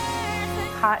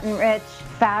deserves Cotton-rich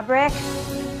fabric.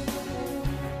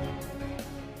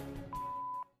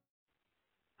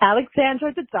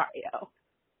 Alexandra Daddario,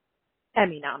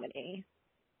 Emmy nominee.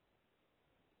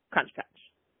 Crunch Crunch.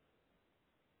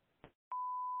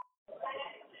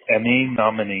 Emmy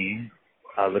nominee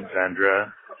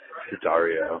Alexandra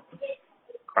Daddario.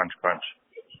 Crunch Crunch.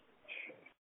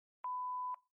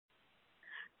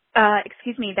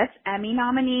 Excuse me, that's Emmy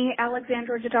nominee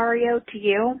Alexandra Daddario to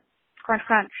you. Crunch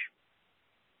Crunch.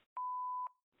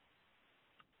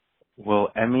 Will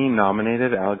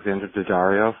Emmy-nominated Alexandra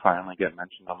Daddario finally get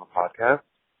mentioned on the podcast?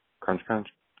 Crunch Crunch.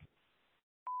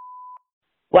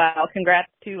 Wow,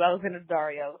 congrats to Alexandra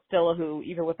Daddario, still a who,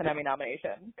 even with an Emmy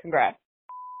nomination. Congrats.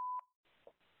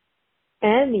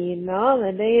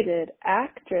 Emmy-nominated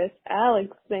actress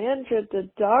Alexandra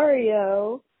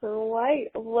Daddario for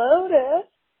White Lotus.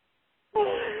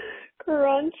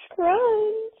 Crunch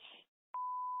Crunch.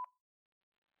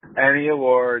 Emmy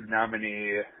Award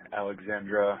nominee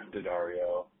Alexandra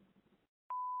Daddario.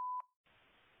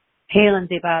 Hey,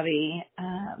 Lindsay Bobby.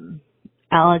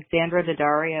 Alexandra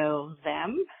Daddario,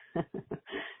 them?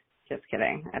 Just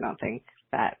kidding. I don't think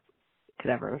that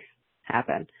could ever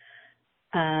happen.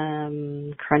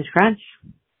 Crunch Crunch.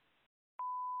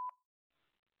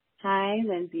 Hi,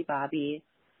 Lindsay Bobby.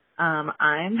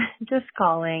 I'm just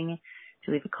calling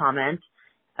to leave a comment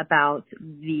about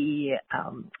the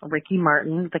Ricky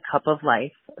Martin, The Cup of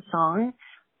Life song.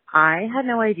 I had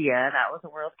no idea that was a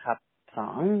World Cup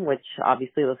song, which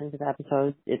obviously listening to the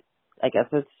episode, I guess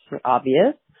it's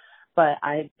obvious, but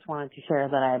I just wanted to share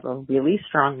that I have a really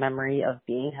strong memory of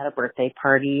being at a birthday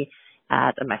party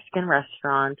at a Mexican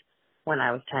restaurant when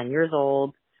I was 10 years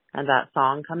old, and that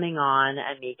song coming on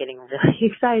and me getting really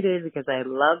excited because I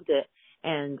loved it,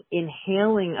 and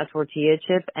inhaling a tortilla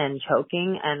chip and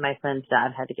choking, and my friend's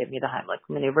dad had to give me the Heimlich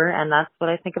maneuver, and that's what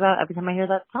I think about every time I hear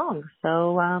that song.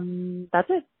 So that's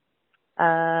it.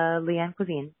 Leanne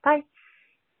Cuisine. Bye.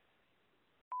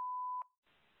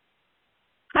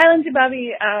 Hi, Lindsay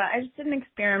Bobby. I just did an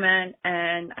experiment,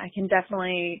 and I can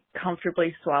definitely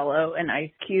comfortably swallow an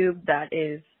ice cube that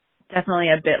is definitely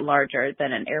a bit larger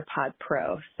than an AirPod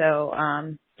Pro. So,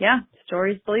 yeah,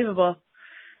 story's believable.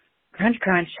 Crunch,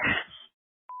 crunch.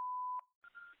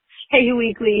 Hey,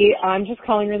 Weekly. I'm just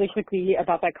calling really quickly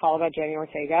about that call about Jenny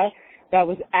Ortega. That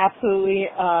was absolutely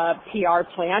a PR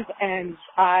plant, and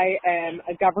I am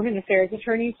a government affairs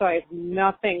attorney, so I have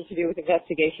nothing to do with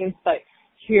investigations, but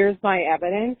here's my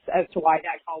evidence as to why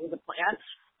that call was a plant.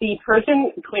 The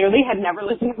person clearly had never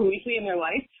listened to Who Weekly in their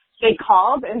life. They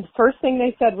called, and the first thing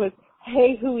they said was,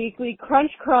 "Hey, Who Weekly,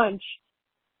 crunch, crunch."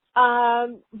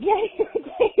 Jenny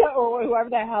Ortega, or whoever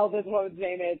the hell this woman's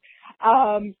name is.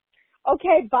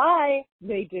 Okay, bye.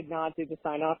 They did not do the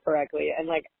sign off correctly. And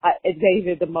they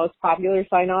did the most popular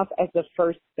sign off as the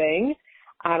first thing.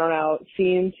 I don't know.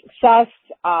 Seems sus.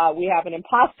 We have an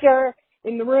imposter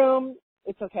in the room.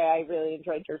 It's okay. I really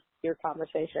enjoyed your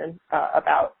conversation,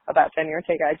 about Jenny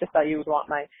Ortega. I just thought you would want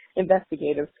my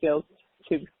investigative skills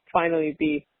to finally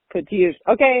be put to use.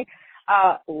 Okay.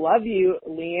 Love you,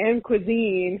 Leanne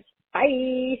Cuisine.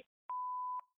 Bye.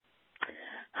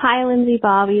 Hi, Lindsay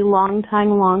Bobby. Long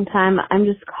time. I'm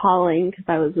just calling because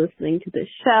I was listening to the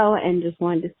show and just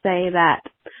wanted to say that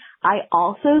I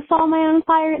also saw My Own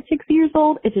Fire at 6 years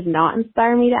old. It did not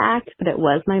inspire me to act, but it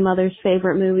was my mother's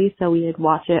favorite movie, so we would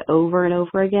watch it over and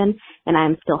over again, and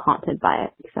I'm still haunted by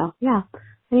it. So, yeah.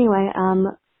 Anyway,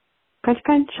 crunch,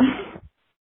 crunch.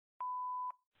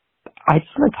 I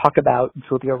just want to talk about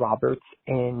Julia Roberts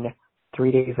in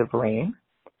 3 Days of Rain,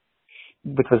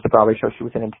 which was the Broadway show she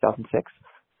was in 2006.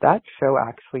 That show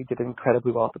actually did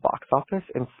incredibly well at the box office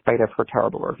in spite of her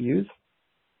terrible reviews.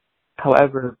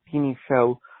 However, Beanie's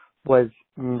show was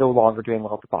no longer doing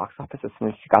well at the box office as soon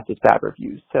as she got these bad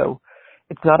reviews. So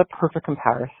it's not a perfect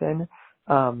comparison.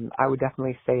 I would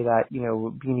definitely say that,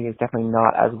 Beanie is definitely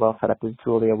not as well set up as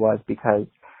Julia was because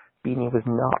Beanie was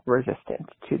not resistant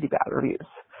to the bad reviews.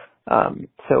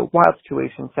 So wild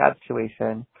situation, sad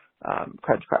situation,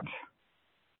 crunch, crunch.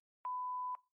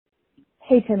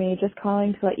 Hey, Timmy, just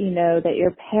calling to let you know that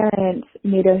your parents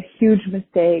made a huge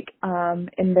mistake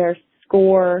in their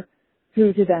score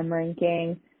Who to Them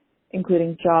ranking,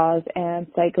 including Jaws and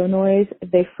Psycho Noise.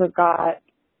 They forgot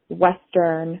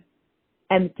Western,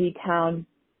 empty town,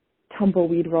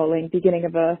 tumbleweed rolling, beginning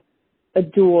of a a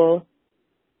dual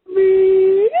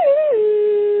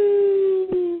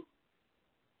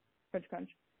crunch crunch.